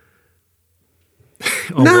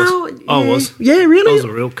 I was. Yeah, I really? was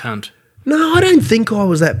a real cunt. No, I don't think I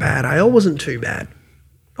was that bad. I wasn't too bad.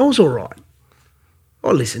 I was all right.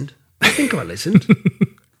 I listened. I think I listened.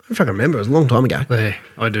 If I can remember, it was a long time ago. Yeah,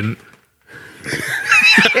 I didn't.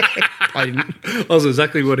 I didn't. I was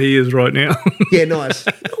exactly what he is right now. Yeah, nice.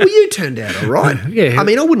 Well, you turned out all right. Yeah. I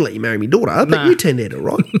mean, I wouldn't let you marry my daughter, but Nah. you turned out all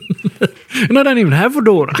right. And I don't even have a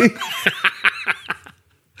daughter.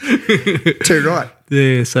 Too right.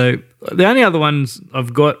 Yeah, so the only other ones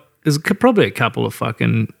I've got is probably a couple of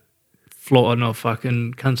fucking not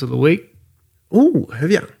fucking cunts of the week. Ooh, have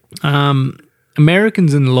you?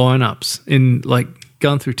 Americans in lineups in like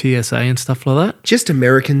going through TSA and stuff like that. Just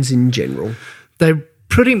Americans in general. They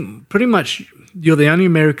pretty much you're the only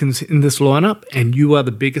Americans in this lineup, and you are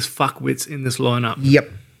the biggest fuckwits in this lineup. Yep.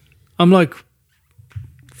 I'm like,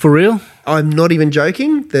 for real? I'm not even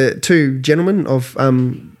joking. The two gentlemen of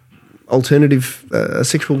alternative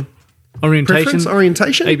sexual Orientation,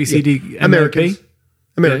 orientation. ABCD, Yeah. Americans. MLP.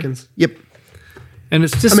 Americans. Yep. And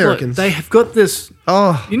it's just Americans. like they have got this.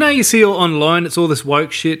 Oh, You know, you see online, it's all this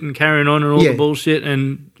woke shit and carrying on and all Yeah. the bullshit,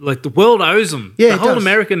 and like the world owes them. Yeah, the it whole does.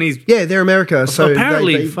 America needs. yeah, they're America. So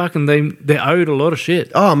apparently, they- fucking they're owed a lot of shit.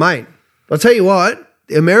 oh, mate, I'll tell you what.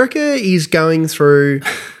 America is going through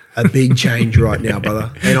a big change right now,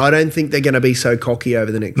 brother. And I don't think they're going to be so cocky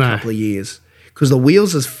over the next No. couple of years because the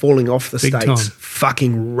wheels is falling off the Big states time.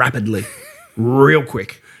 fucking rapidly, real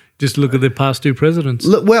quick. Just look at the past two presidents.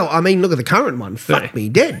 Look, well, I mean, look at the current one. Fuck Yeah. me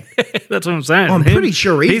dead. That's what I'm saying. I'm Him- pretty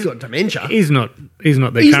sure he's got dementia. He's not. He's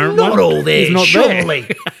not the He's current not one. all there, He's not surely.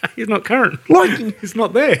 there. He's not current. Like, He's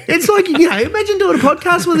not there. it's like, you know, imagine doing a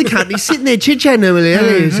podcast with a cunt. He's sitting there chit-chatting over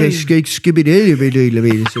there.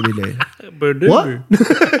 What?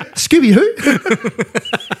 Scooby who?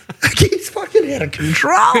 He's fucking out of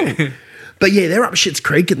control. But yeah, they're up shit's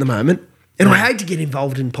creek at the moment. And I hate to get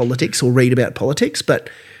involved in politics or read about politics, but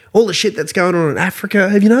all the shit that's going on in Africa,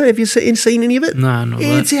 have you seen any of it? No, not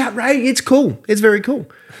It's outrageous. It's cool. It's very cool.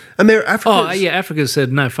 Africa's, Oh yeah, Africa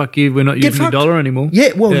said no. Fuck you. We're not Get using the fucked. dollar anymore. Yeah,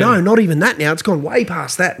 well, no, not even that now. It's gone way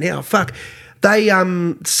past that now. Fuck. They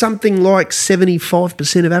something like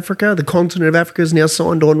 75% of Africa, the continent of Africa, is now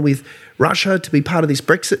signed on with Russia to be part of this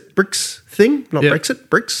BRICS thing. Not Yep. Brexit,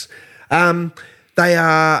 BRICS. They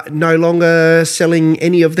are no longer selling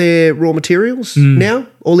any of their raw materials now.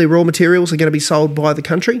 All their raw materials are going to be sold by the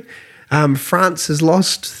country. France has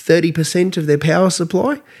lost 30% of their power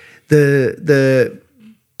supply. The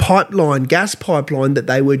gas pipeline that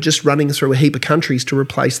they were just running through a heap of countries to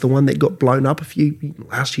replace the one that got blown up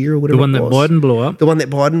last year or whatever. The one that Biden blew up. The one that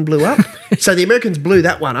Biden blew up. So the Americans blew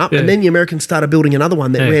that one up, Yeah. and then the Americans started building another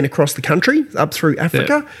one that Yeah. ran across the country up through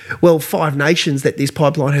Africa. Well, 5 nations that this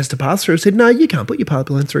pipeline has to pass through said, no, you can't put your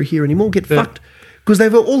pipeline through here anymore. Get fucked. Because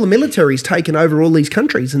all the military's taken over all these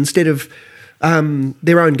countries instead of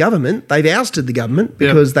their own government. They've ousted the government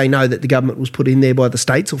because they know that the government was put in there by the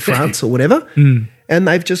States or France or whatever. And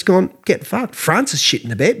they've just gone, get fucked. France is shit in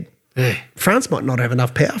the bed. Yeah. France might not have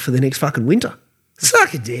enough power for the next fucking winter.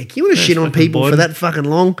 Suck a dick. You want to shit on fucking people for Biden. that fucking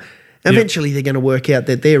long? Eventually they're going to work out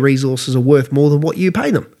that their resources are worth more than what you pay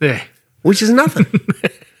them, Yeah. which is nothing.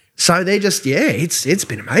 So they're just, it's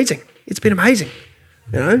been amazing. It's been amazing.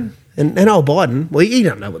 You know? And old Biden, well, he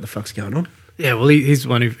don't know what the fuck's going on. Yeah, well, he's the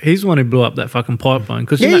one who blew up that fucking pipeline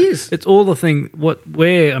because Yeah, he is. it's all the thing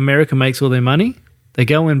where America makes all their money They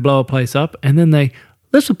go in, blow a place up, and then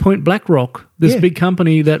let's appoint BlackRock, this big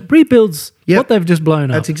company that rebuilds what they've just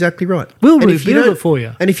blown up. That's exactly right. We'll rebuild it for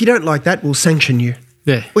you. And if you don't like that, we'll sanction you.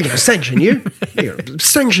 Yeah. We're going to sanction you.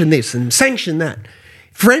 Sanction this and sanction that.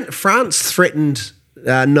 France threatened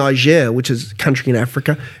Niger, which is a country in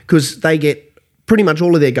Africa, because they get pretty much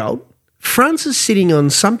all of their gold. France is sitting on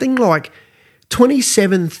something like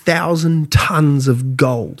 27,000 tons of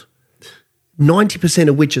gold, 90%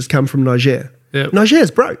 of which has come from Niger. Yep.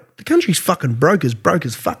 Niger's broke. The country's fucking broke as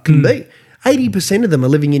fuck can be. 80% of them are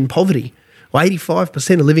living in poverty. Well,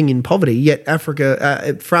 85% are living in poverty, yet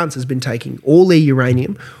France has been taking all their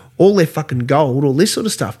uranium, all their fucking gold, all this sort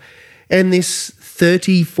of stuff. And this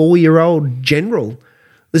 34-year-old general,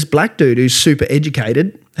 this black dude who's super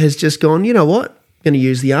educated, has just gone, you know what? I'm going to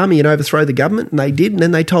use the army and overthrow the government. And they did. And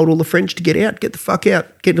then they told all the French to get out, get the fuck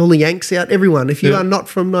out, getting all the Yanks out, everyone. If you are not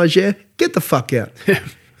from Niger, get the fuck out.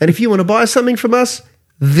 And if you want to buy something from us,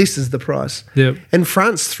 this is the price. Yep. And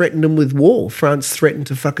France threatened them with war. France threatened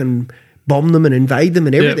to fucking bomb them and invade them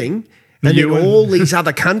and everything. And then all these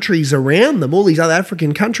other countries around them, all these other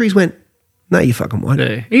African countries went, no, you fucking won't.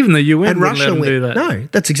 Yeah. Even the UN And wouldn't Russia let them went, do that. no,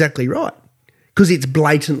 that's exactly right. Because it's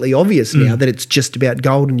blatantly obvious now that it's just about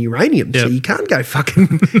gold and uranium. So Yep. you can't go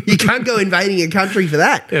you can't go invading a country for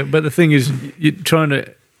that. Yeah, but the thing is,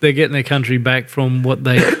 they're getting their country back from what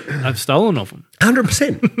they have stolen off them.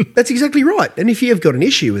 100%. That's exactly right. And if you've got an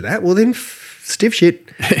issue with that, well then stiff shit.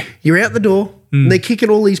 You're out the door. And they're kicking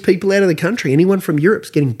all these people out of the country. Anyone from Europe's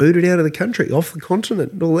getting booted out of the country, off the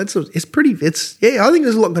continent, and all that sort of. I think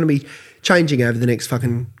there's a lot going to be changing over the next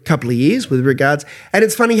fucking couple of years with regards. And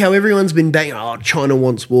it's funny how everyone's been banging, China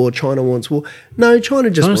wants war, China wants war. No, China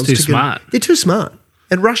just China's wants too to smart. They're too smart.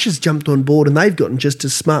 And Russia's jumped on board and they've gotten just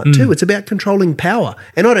as smart too. It's about controlling power.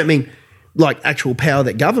 And I don't mean like actual power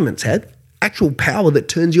that governments had, actual power that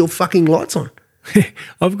turns your fucking lights on.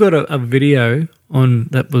 I've got a video on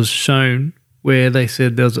that was shown where they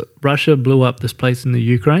said Russia blew up this place in the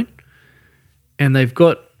Ukraine, and they've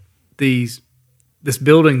got this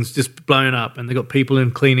building's just blown up, and they've got people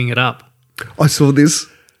in cleaning it up. I saw this.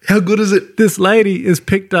 How good is it? This lady has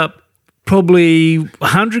picked up probably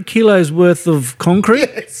 100 kilos worth of concrete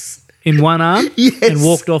in one arm and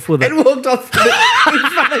walked off with it. And walked off with it in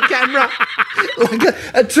front of camera. Like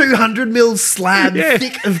a 200 mil slab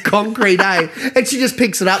thick of concrete, eh? And she just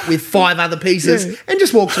picks it up with 5 other pieces and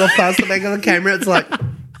just walks it off past the back of the camera. It's like,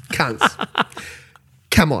 cunts.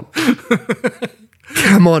 Come on.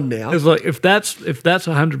 Come on now. It's like, if that's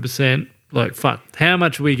 100%, like, fuck, how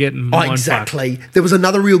much are we getting? Exactly. There was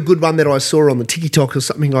another real good one that I saw on the TikTok or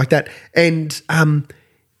something like that. And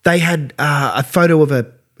they had a photo of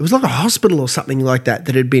it was like a hospital or something like that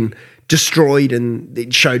had been destroyed, and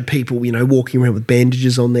it showed people, walking around with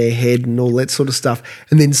bandages on their head and all that sort of stuff.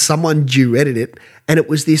 And then someone duetted it, and it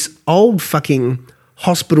was this old fucking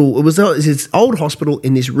hospital. It was this old hospital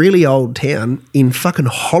in this really old town in fucking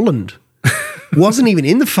Holland. Wasn't even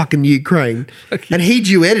in the fucking Ukraine. Okay. And he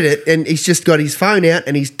duetted it, and he's just got his phone out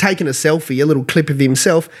and he's taken a selfie, a little clip of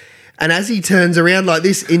himself. And as he turns around like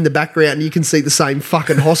this in the background, you can see the same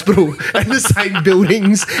fucking hospital and the same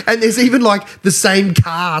buildings. And there's even like the same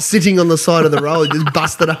car sitting on the side of the road, this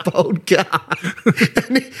busted up old car.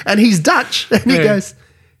 And he's Dutch. And he goes,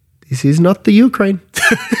 "This is not the Ukraine."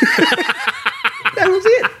 That was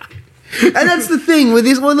it. And that's the thing with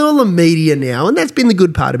all the media now. And that's been the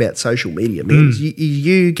good part about social media, man.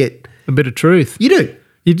 You get a bit of truth. You do.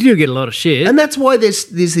 You do get a lot of shit. And that's why there's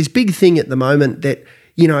this big thing at the moment that,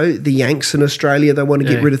 the Yanks in Australia, they want to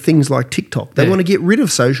get rid of things like TikTok. They want to get rid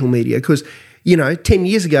of social media because, 10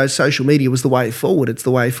 years ago, social media was the way forward. It's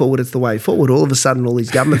the way forward. It's the way forward. All of a sudden, all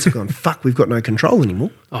these governments have gone, fuck, we've got no control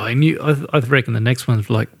anymore. Oh, and I reckon the next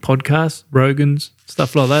one's like podcasts, Rogan's,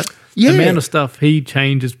 stuff like that. Yeah. The amount of stuff he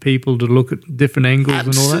changes people to look at different angles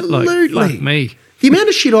and all that. Like, fuck me. The amount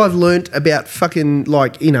of shit I've learnt about fucking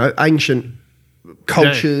ancient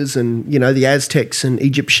cultures and, the Aztecs and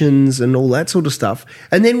Egyptians and all that sort of stuff.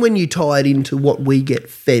 And then when you tie it into what we get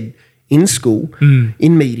fed in school,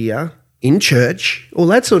 in media, in church, all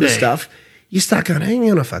that sort of stuff, you start going, hang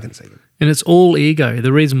on a fucking second. And it's all ego.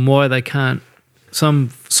 The reason why they can't,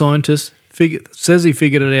 some scientist says he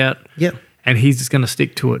figured it out. Yeah. And he's just going to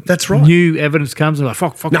stick to it. That's right. New evidence comes and like,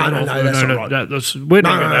 fuck. No, that's not right. Where'd they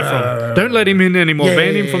get that from? Don't let him in anymore.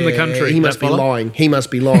 Ban him from the country. He must be lying. He must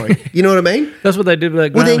be lying. You know what I mean? That's what they did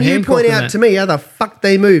with Well, Graham then you Hancock point and out that. to me how the fuck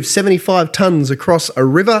they move 75 tons across a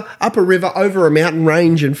river, up a river, over a mountain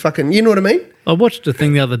range and fucking, you know what I mean? I watched a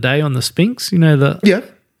thing the other day on the Sphinx. Yeah.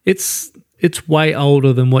 It's it's way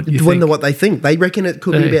older than what you think. Than what they think. They reckon it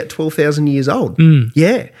could be about 12,000 years old.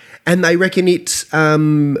 Yeah. And they reckon it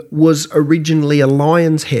was originally a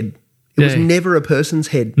lion's head. It was never a person's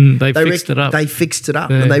head. They fixed it up. They fixed it up.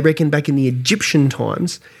 And they reckon back in the Egyptian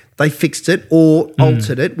times, they fixed it or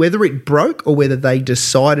altered it, whether it broke or whether they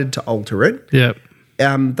decided to alter it. Yeah.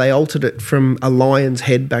 They altered it from a lion's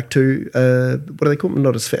head back to, what do they call it?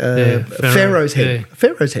 Not as Pharaoh's head. Yeah.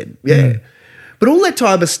 Pharaoh's head, yeah. But all that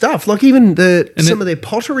type of stuff, like even some of their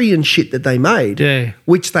pottery and shit that they made,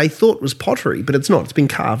 which they thought was pottery, but it's not. It's been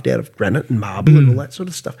carved out of granite and marble and all that sort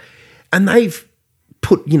of stuff. And they've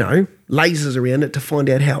put, lasers around it to find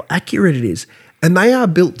out how accurate it is. And they are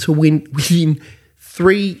built to within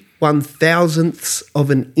 3/1000ths of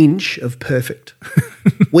an inch of perfect.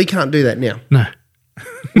 We can't do that now. No.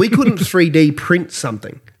 We couldn't 3D print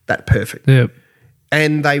something that perfect. Yep.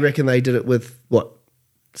 And they reckon they did it with,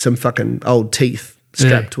 some fucking old teeth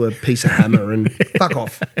strapped to a piece of hammer and fuck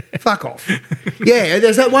off. Fuck off. Yeah,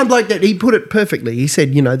 there's that one bloke that he put it perfectly. He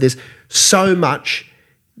said, there's so much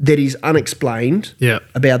that is unexplained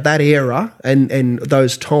about that era and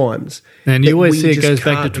those times. And you always see it goes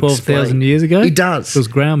back to 12,000 years ago. It does. Because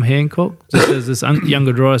Graham Hancock says this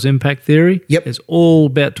Younger Dryas impact theory. Yep. It's all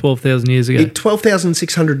about 12,000 years ago.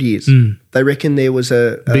 12,600 years. They reckon there was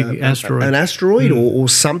a big asteroid. An asteroid or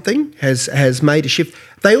something has made a shift.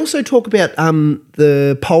 They also talk about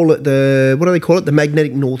the polar, what do they call it? The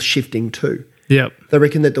magnetic north shifting too. Yep. They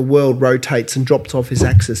reckon that the world rotates and drops off its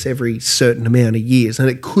axis every certain amount of years, and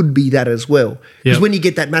it could be that as well. Because when you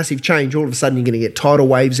get that massive change, all of a sudden you're going to get tidal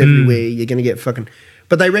waves everywhere. You're going to get fucking...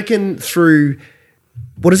 But they reckon through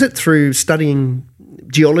studying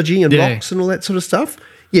geology and rocks and all that sort of stuff.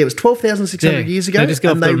 Yeah, it was 12,600 years ago. They just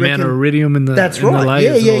got the amount of iridium in the That's in right. The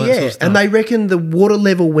layers yeah. and all that sort of stuff. And they reckon the water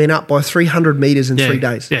level went up by 300 metres in 3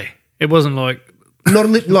 days. Yeah. It wasn't like... Not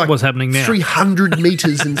like what's happening now. 300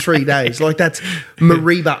 metres in 3 days. Like that's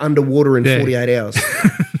Mariba underwater in 48 hours.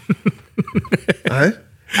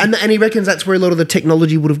 And he reckons that's where a lot of the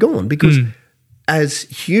technology would have gone because as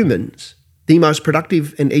humans, the most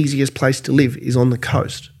productive and easiest place to live is on the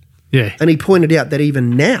coast. Yeah. And he pointed out that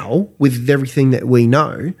even now, with everything that we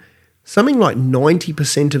know, something like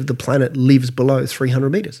 90% of the planet lives below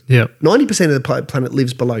 300 metres. Yeah. 90% of the planet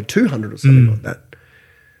lives below 200 or something like that.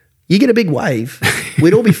 You get a big wave,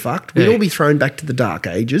 we'd all be fucked. We'd all be thrown back to the dark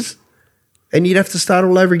ages and you'd have to start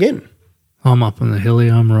all over again. I'm up on the hilly,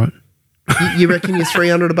 I'm right. You reckon you're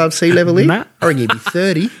 300 above sea level here? Nah. I reckon you'd be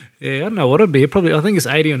 30. Yeah, I don't know what it'd be. Probably, I think it's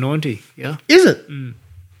 80 or 90, yeah. Is it?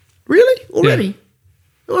 Really? Already? Yeah.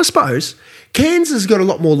 Well, I suppose. Cairns has got a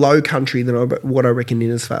lot more low country than what I reckon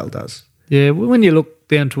Innisfail does. Yeah, well, when you look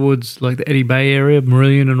down towards like the Eddy Bay area,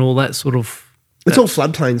 Marillion and all that sort of... It's all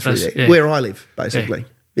floodplains through there, where I live, basically.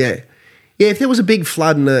 Yeah. Yeah, if there was a big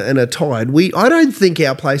flood and a tide, I don't think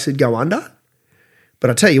our place would go under. But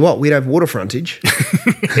I tell you what, we'd have water frontage.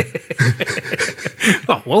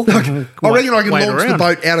 Oh, well. I reckon I can launch the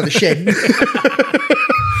boat out of the shed.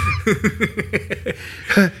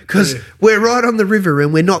 Because we're right on the river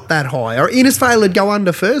and we're not that high. Or Innisfail would go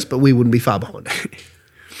under first, but we wouldn't be far behind.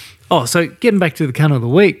 Oh, so getting back to the cunt of the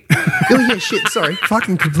week. Oh, yeah, shit, sorry.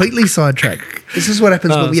 Fucking completely sidetracked. This is what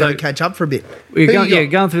happens when we don't catch up for a bit. We're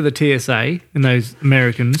going through the TSA and those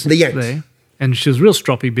Americans the Yanks. there. And she was a real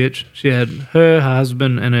stroppy bitch. She had her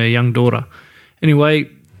husband and her young daughter. Anyway,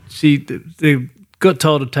 they got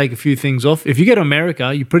told to take a few things off. If you go to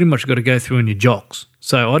America, you pretty much got to go through in your jocks.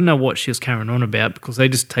 So I don't know what she was carrying on about because they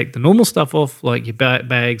just take the normal stuff off, like your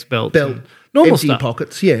bags, belts, belt, normal empty stuff.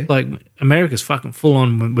 Pockets, yeah. Like America's fucking full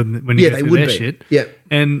on when you go through their shit. Yeah.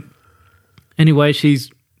 And anyway,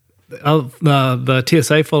 the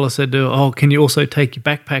TSA fellow said to her, "Oh, can you also take your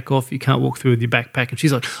backpack off? You can't walk through with your backpack." And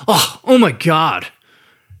she's like, "Oh my God!"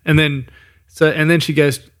 And then she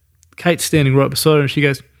goes, Kate's standing right beside her, and she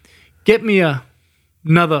goes, "Get me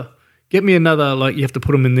another. Like you have to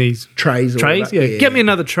put them in these trays. Yeah, get me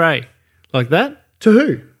another tray, like that." To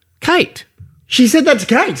who? Kate. She said that to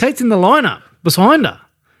Kate. Kate's in the lineup behind her,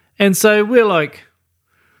 and so we're like,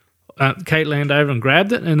 Kate leaned over and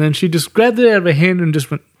grabbed it, and then she just grabbed it out of her hand and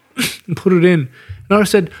just went and put it in. And I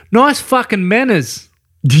said, "Nice fucking manners."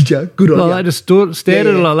 Did you? Good on you. I just stared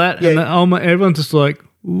at her like that, and everyone's just like,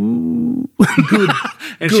 "Ooh." Good.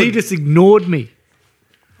 And she just ignored me.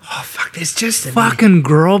 Oh, fuck, there's just fucking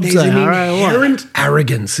grobs. There's an inherent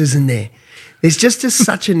arrogance, isn't there? There's just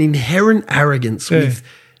such an inherent arrogance with,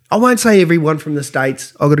 I won't say everyone from the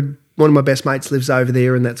States. I've got one of my best mates lives over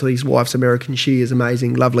there and that's his wife's American. She is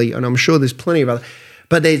amazing, lovely, and I'm sure there's plenty of other.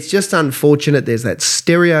 But it's just unfortunate there's that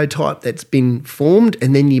stereotype that's been formed,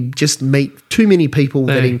 and then you just meet too many people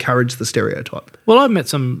that encourage the stereotype. Well, I've met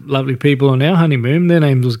some lovely people on our honeymoon. Their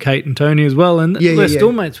names was Kate and Tony as well, and we're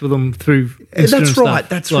still mates with them through Insta and stuff.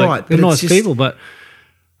 That's right. They're nice people, but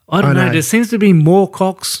I don't know. There seems to be more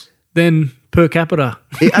cocks than per capita.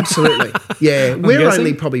 Yeah, absolutely. Yeah. We're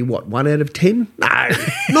only probably, 1 out of 10? No,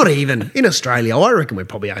 not even. In Australia, I reckon we're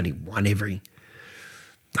probably only one every,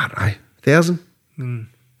 1,000.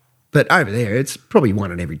 But over there, it's probably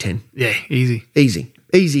 1 in every 10. Yeah, easy.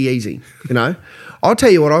 Easy. I'll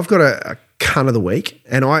tell you what, I've got a cunt of the week,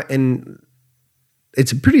 and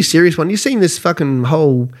it's a pretty serious one. You've seen this fucking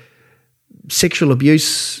whole sexual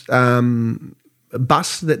abuse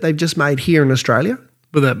bus that they've just made here in Australia?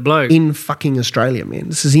 With that bloke? In fucking Australia, man.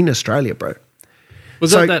 This is in Australia, bro.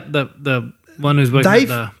 Was that the one who's working at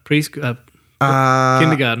the preschool?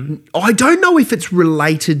 Kindergarten. I don't know if it's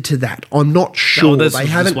related to that. I'm not sure. They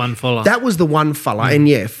haven't. One fella. That was the one fella,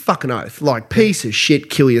 and fucking oath, like piece of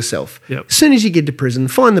shit, kill yourself. Yep. As soon as you get to prison,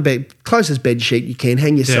 find the closest bed sheet you can,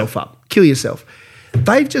 hang yourself up, kill yourself.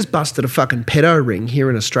 They've just busted a fucking pedo ring here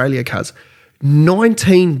in Australia, cuz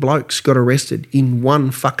 19 blokes got arrested in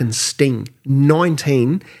one fucking sting.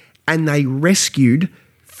 19, and they rescued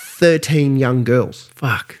 13 young girls.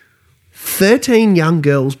 Fuck. 13 young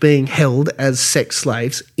girls being held as sex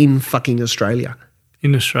slaves in fucking Australia.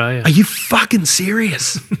 In Australia. Are you fucking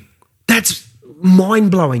serious? That's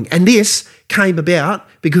mind-blowing. And this came about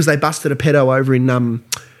because they busted a pedo over in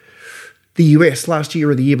the US last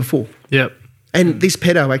year or the year before. Yep. And this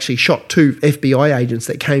pedo actually shot 2 FBI agents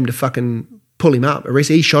that came to fucking pull him up, arrest.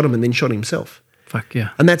 He shot him and then shot himself. Fuck yeah.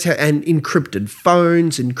 And that's how, and encrypted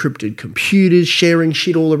phones, encrypted computers, sharing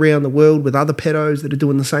shit all around the world with other pedos that are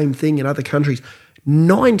doing the same thing in other countries.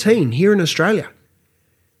 19 here in Australia.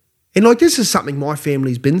 And like, this is something my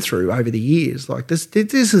family's been through over the years. Like, this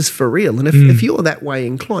is for real. And if you're that way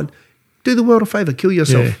inclined, do the world a favour, kill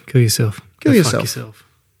yourself. Yeah, kill yourself. Kill yourself. Fuck yourself.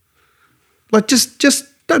 Like, just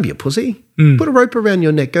don't be a pussy. Put a rope around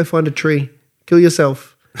your neck, go find a tree, kill yourself.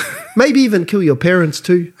 Maybe even kill your parents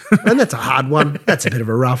too. And that's a hard one. That's a bit of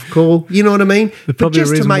a rough call. You know what I mean? But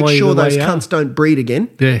just to make sure those cunts don't breed again,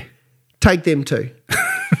 take them too.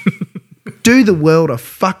 Do the world a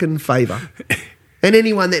fucking favour. And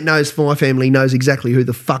anyone that knows my family knows exactly who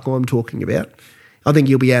the fuck I'm talking about. I think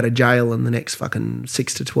you'll be out of jail in the next fucking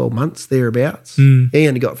 6 to 12 months, thereabouts. He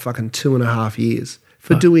only got fucking 2.5 years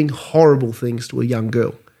for doing horrible things to a young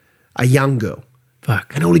girl. A young girl.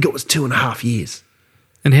 Fuck. And all he got was 2.5 years.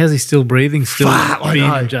 And how's he still breathing? Still being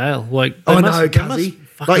in jail? Like, I know, cuzzy.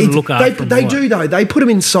 They do though. They put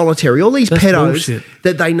him in solitary. All these pedos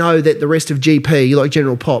that they know that the rest of GP, like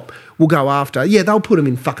General Pop, will go after. Yeah, they'll put him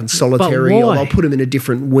in fucking solitary, or they'll put him in a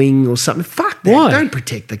different wing or something. Fuck that. Why? Don't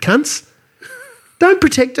protect the cunts. Don't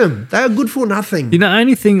protect them. They are good for nothing. You know,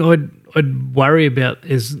 only thing I'd worry about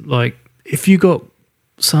is like if you got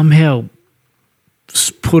somehow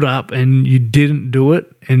put up and you didn't do it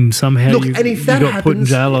and somehow you got put in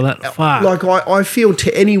jail or that, fuck. Like I feel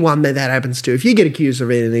to anyone that happens to, if you get accused of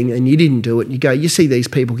anything and you didn't do it, you see these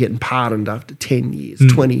people getting pardoned after 10 years,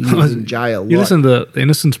 20 years in jail. You listen to the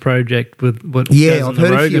Innocence Project with what I've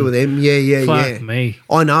heard a few of them. Yeah. Fuck me.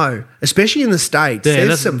 I know. Especially in the States.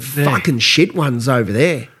 There's some fucking shit ones over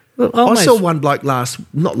there. Well, I saw one bloke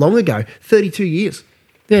not long ago, 32 years.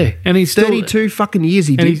 Yeah, and he's 32 fucking years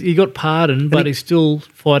he did. He got pardoned, but he's still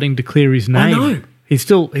fighting to clear his name. I know. He's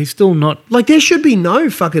still not... Like, there should be no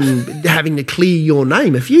fucking having to clear your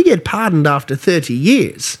name. If you get pardoned after 30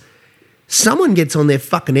 years, someone gets on their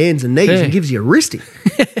fucking hands and knees and gives you a wristing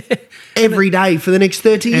every day for the next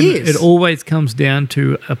 30 years. It always comes down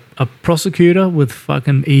to a prosecutor with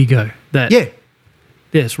fucking ego. Yeah,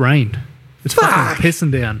 it's rained. It's fucking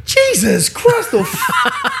pissing down. Jesus Christ.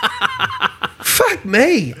 Fuck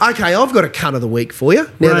me. Okay, I've got a cunt of the week for you.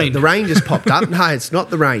 Now the rain just popped up. No, it's not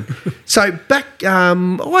the rain. So back,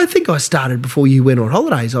 I think I started before you went on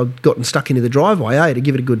holidays. I'd gotten stuck into the driveway, to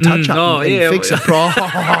give it a good touch up and fix it.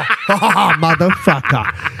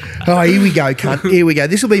 Motherfucker. Oh, here we go, cunt. Here we go.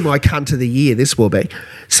 This will be my cunt of the year, this will be.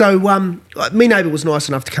 So my neighbour was nice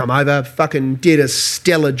enough to come over, fucking did a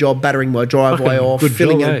stellar job battering my driveway off,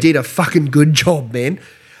 did a fucking good job, man.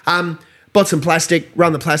 Bought some plastic,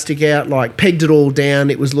 run the plastic out, like pegged it all down.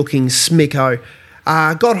 It was looking smicko.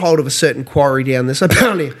 Got hold of a certain quarry down this,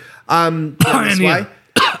 apparently, this way,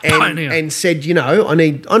 and said, I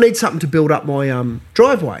need something to build up my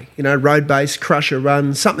driveway. Road base, crusher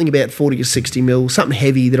run, something about 40 or 60 mil, something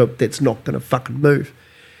heavy that's not going to fucking move.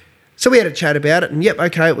 So we had a chat about it, and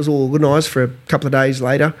okay, it was all organised for a couple of days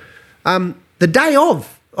later. The day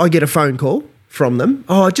of, I get a phone call from them.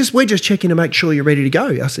 Oh, we're just checking to make sure you're ready to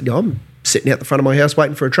go. I said, yeah, I'm sitting out the front of my house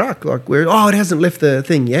waiting for a truck. Like, it hasn't left the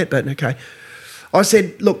thing yet, but okay. I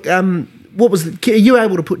said, look, are you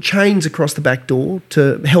able to put chains across the back door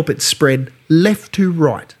to help it spread left to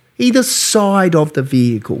right, either side of the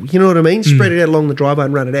vehicle? You know what I mean? Spread it out along the driveway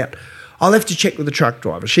and run it out. I'll have to check with the truck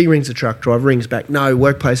driver. She rings the truck driver, rings back. No,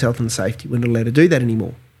 workplace health and safety. We're not allowed to do that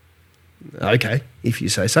anymore. Okay, if you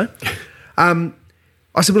say so.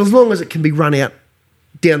 I said, well, as long as it can be run out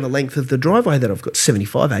down the length of the driveway that I've got,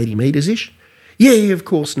 75, 80 metres-ish. Yeah, of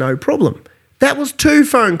course, no problem. That was 2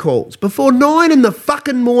 phone calls. Before 9 in the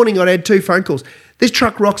fucking morning, I'd had 2 phone calls. This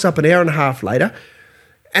truck rocks up an hour and a half later,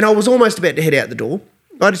 and I was almost about to head out the door.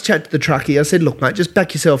 I just chatted to the truckie. I said, look, mate, just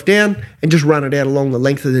back yourself down and just run it out along the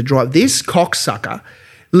length of the drive. This cocksucker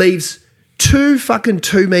leaves 2 fucking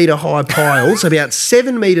 2-metre high piles, about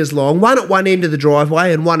 7 metres long, one at one end of the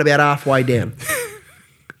driveway and one about halfway down.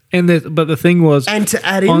 But the thing was, and to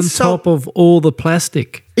add on insult, top of all the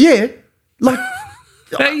plastic. Yeah, like...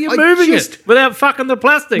 How are you moving it without fucking the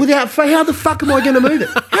plastic? How the fuck am I going to move it?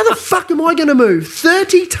 How the fuck am I going to move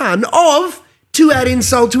 30 tonne of, to add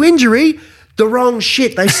insult to injury, the wrong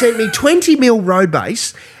shit? They sent me 20 mil road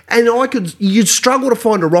base, and you'd struggle to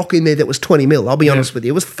find a rock in there that was 20 mil. I'll be honest with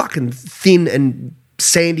you. It was fucking thin and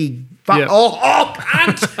sandy.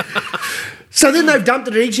 Cunt. So then they've dumped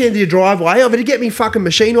it at each end of your driveway. I've had to get me fucking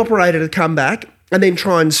machine operator to come back and then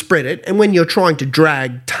try and spread it. And when you're trying to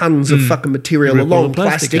drag tons of fucking material along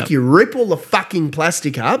plastic, you rip all the fucking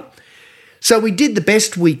plastic up. So we did the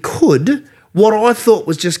best we could. What I thought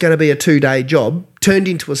was just going to be a 2-day job turned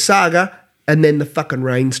into a saga, and then the fucking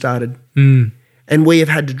rain started. And we have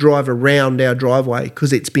had to drive around our driveway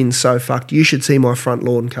because it's been so fucked. You should see my front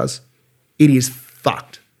lawn, cuz. It is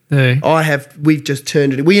fucked. Hey. We've just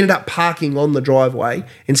turned it. We ended up parking on the driveway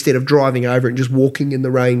instead of driving over and just walking in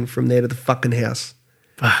the rain from there to the fucking house.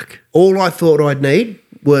 Fuck. All I thought I'd need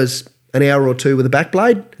was an hour or 2 with a back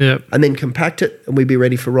blade, and then compact it, and we'd be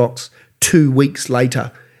ready for rocks. 2 weeks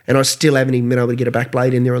later, and I still haven't even been able to get a back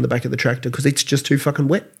blade in there on the back of the tractor because it's just too fucking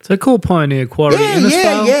wet. So call Pioneer Quarry.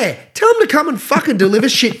 Yeah. Tell them to come and fucking deliver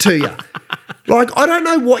shit to you. Like, I don't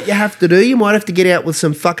know what you have to do. You might have to get out with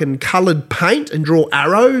some fucking coloured paint and draw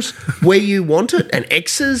arrows where you want it and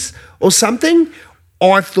X's or something.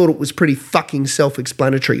 I thought it was pretty fucking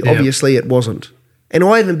self-explanatory. Yeah. Obviously, it wasn't. And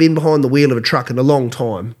I haven't been behind the wheel of a truck in a long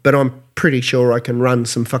time, but I'm pretty sure I can run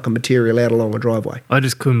some fucking material out along a driveway. I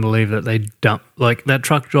just couldn't believe that they dumped. Like, that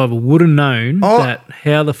truck driver would have known that.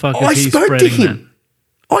 How the fuck is he spreading that? I spoke to him.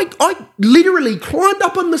 I literally climbed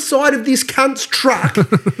up on the side of this cunt's truck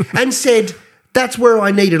and said, that's where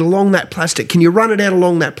I need it, along that plastic. Can you run it out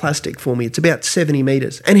along that plastic for me? It's about 70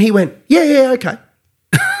 metres. And he went, yeah, okay.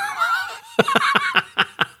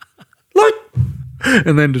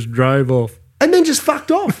 And then just drove off. And then just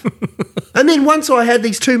fucked off. And then once I had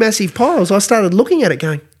these 2 massive piles, I started looking at it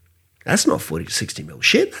going, that's not 40 to 60 mil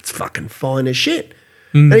shit. That's fucking fine as shit.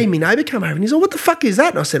 And then my neighbour come over and he's like, what the fuck is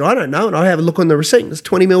that? And I said, I don't know. And I have a look on the receipt and it's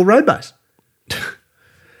 20 mil road base.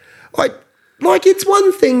 Like, it's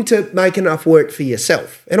one thing to make enough work for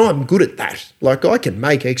yourself, and I'm good at that. Like, I can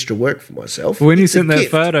make extra work for myself. When you sent that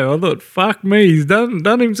photo, I thought, fuck me, he's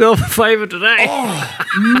done himself a favour today.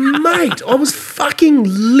 Oh, mate, I was fucking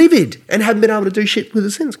livid and haven't been able to do shit with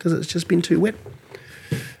it since because it's just been too wet.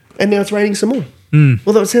 And now it's raining some more.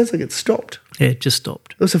 Although it sounds like it stopped. Yeah, it just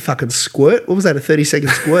stopped. It was a fucking squirt. What was that, a 30-second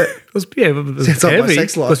squirt? It was Sounds like my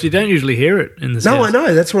sex life. Because you don't usually hear it in the No, I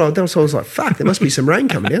know. That's what I was like, fuck, there must be some rain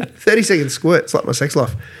coming down. 30-second squirt. It's like my sex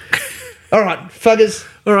life. All right, fuckers.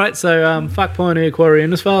 All right, so fuck Pioneer Quarry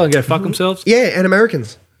Innisfail and go fuck themselves. Yeah, and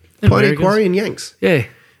Americans. Pioneer Quarry and Yanks. Yeah.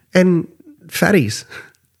 And fatties.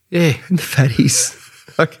 Yeah. And the fatties.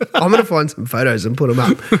 I'm going to find some photos and put them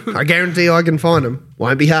up. I guarantee I can find them.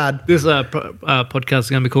 Won't be hard. This podcast is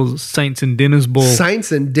going to be called Saints and Dinners Ball.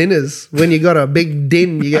 Saints and Dinners. When you got a big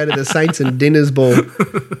din, you go to the Saints and Dinners Ball.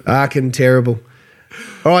 Fucking terrible.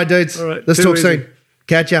 All right, dudes. All right, let's talk soon.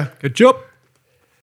 Catch ya. Good job.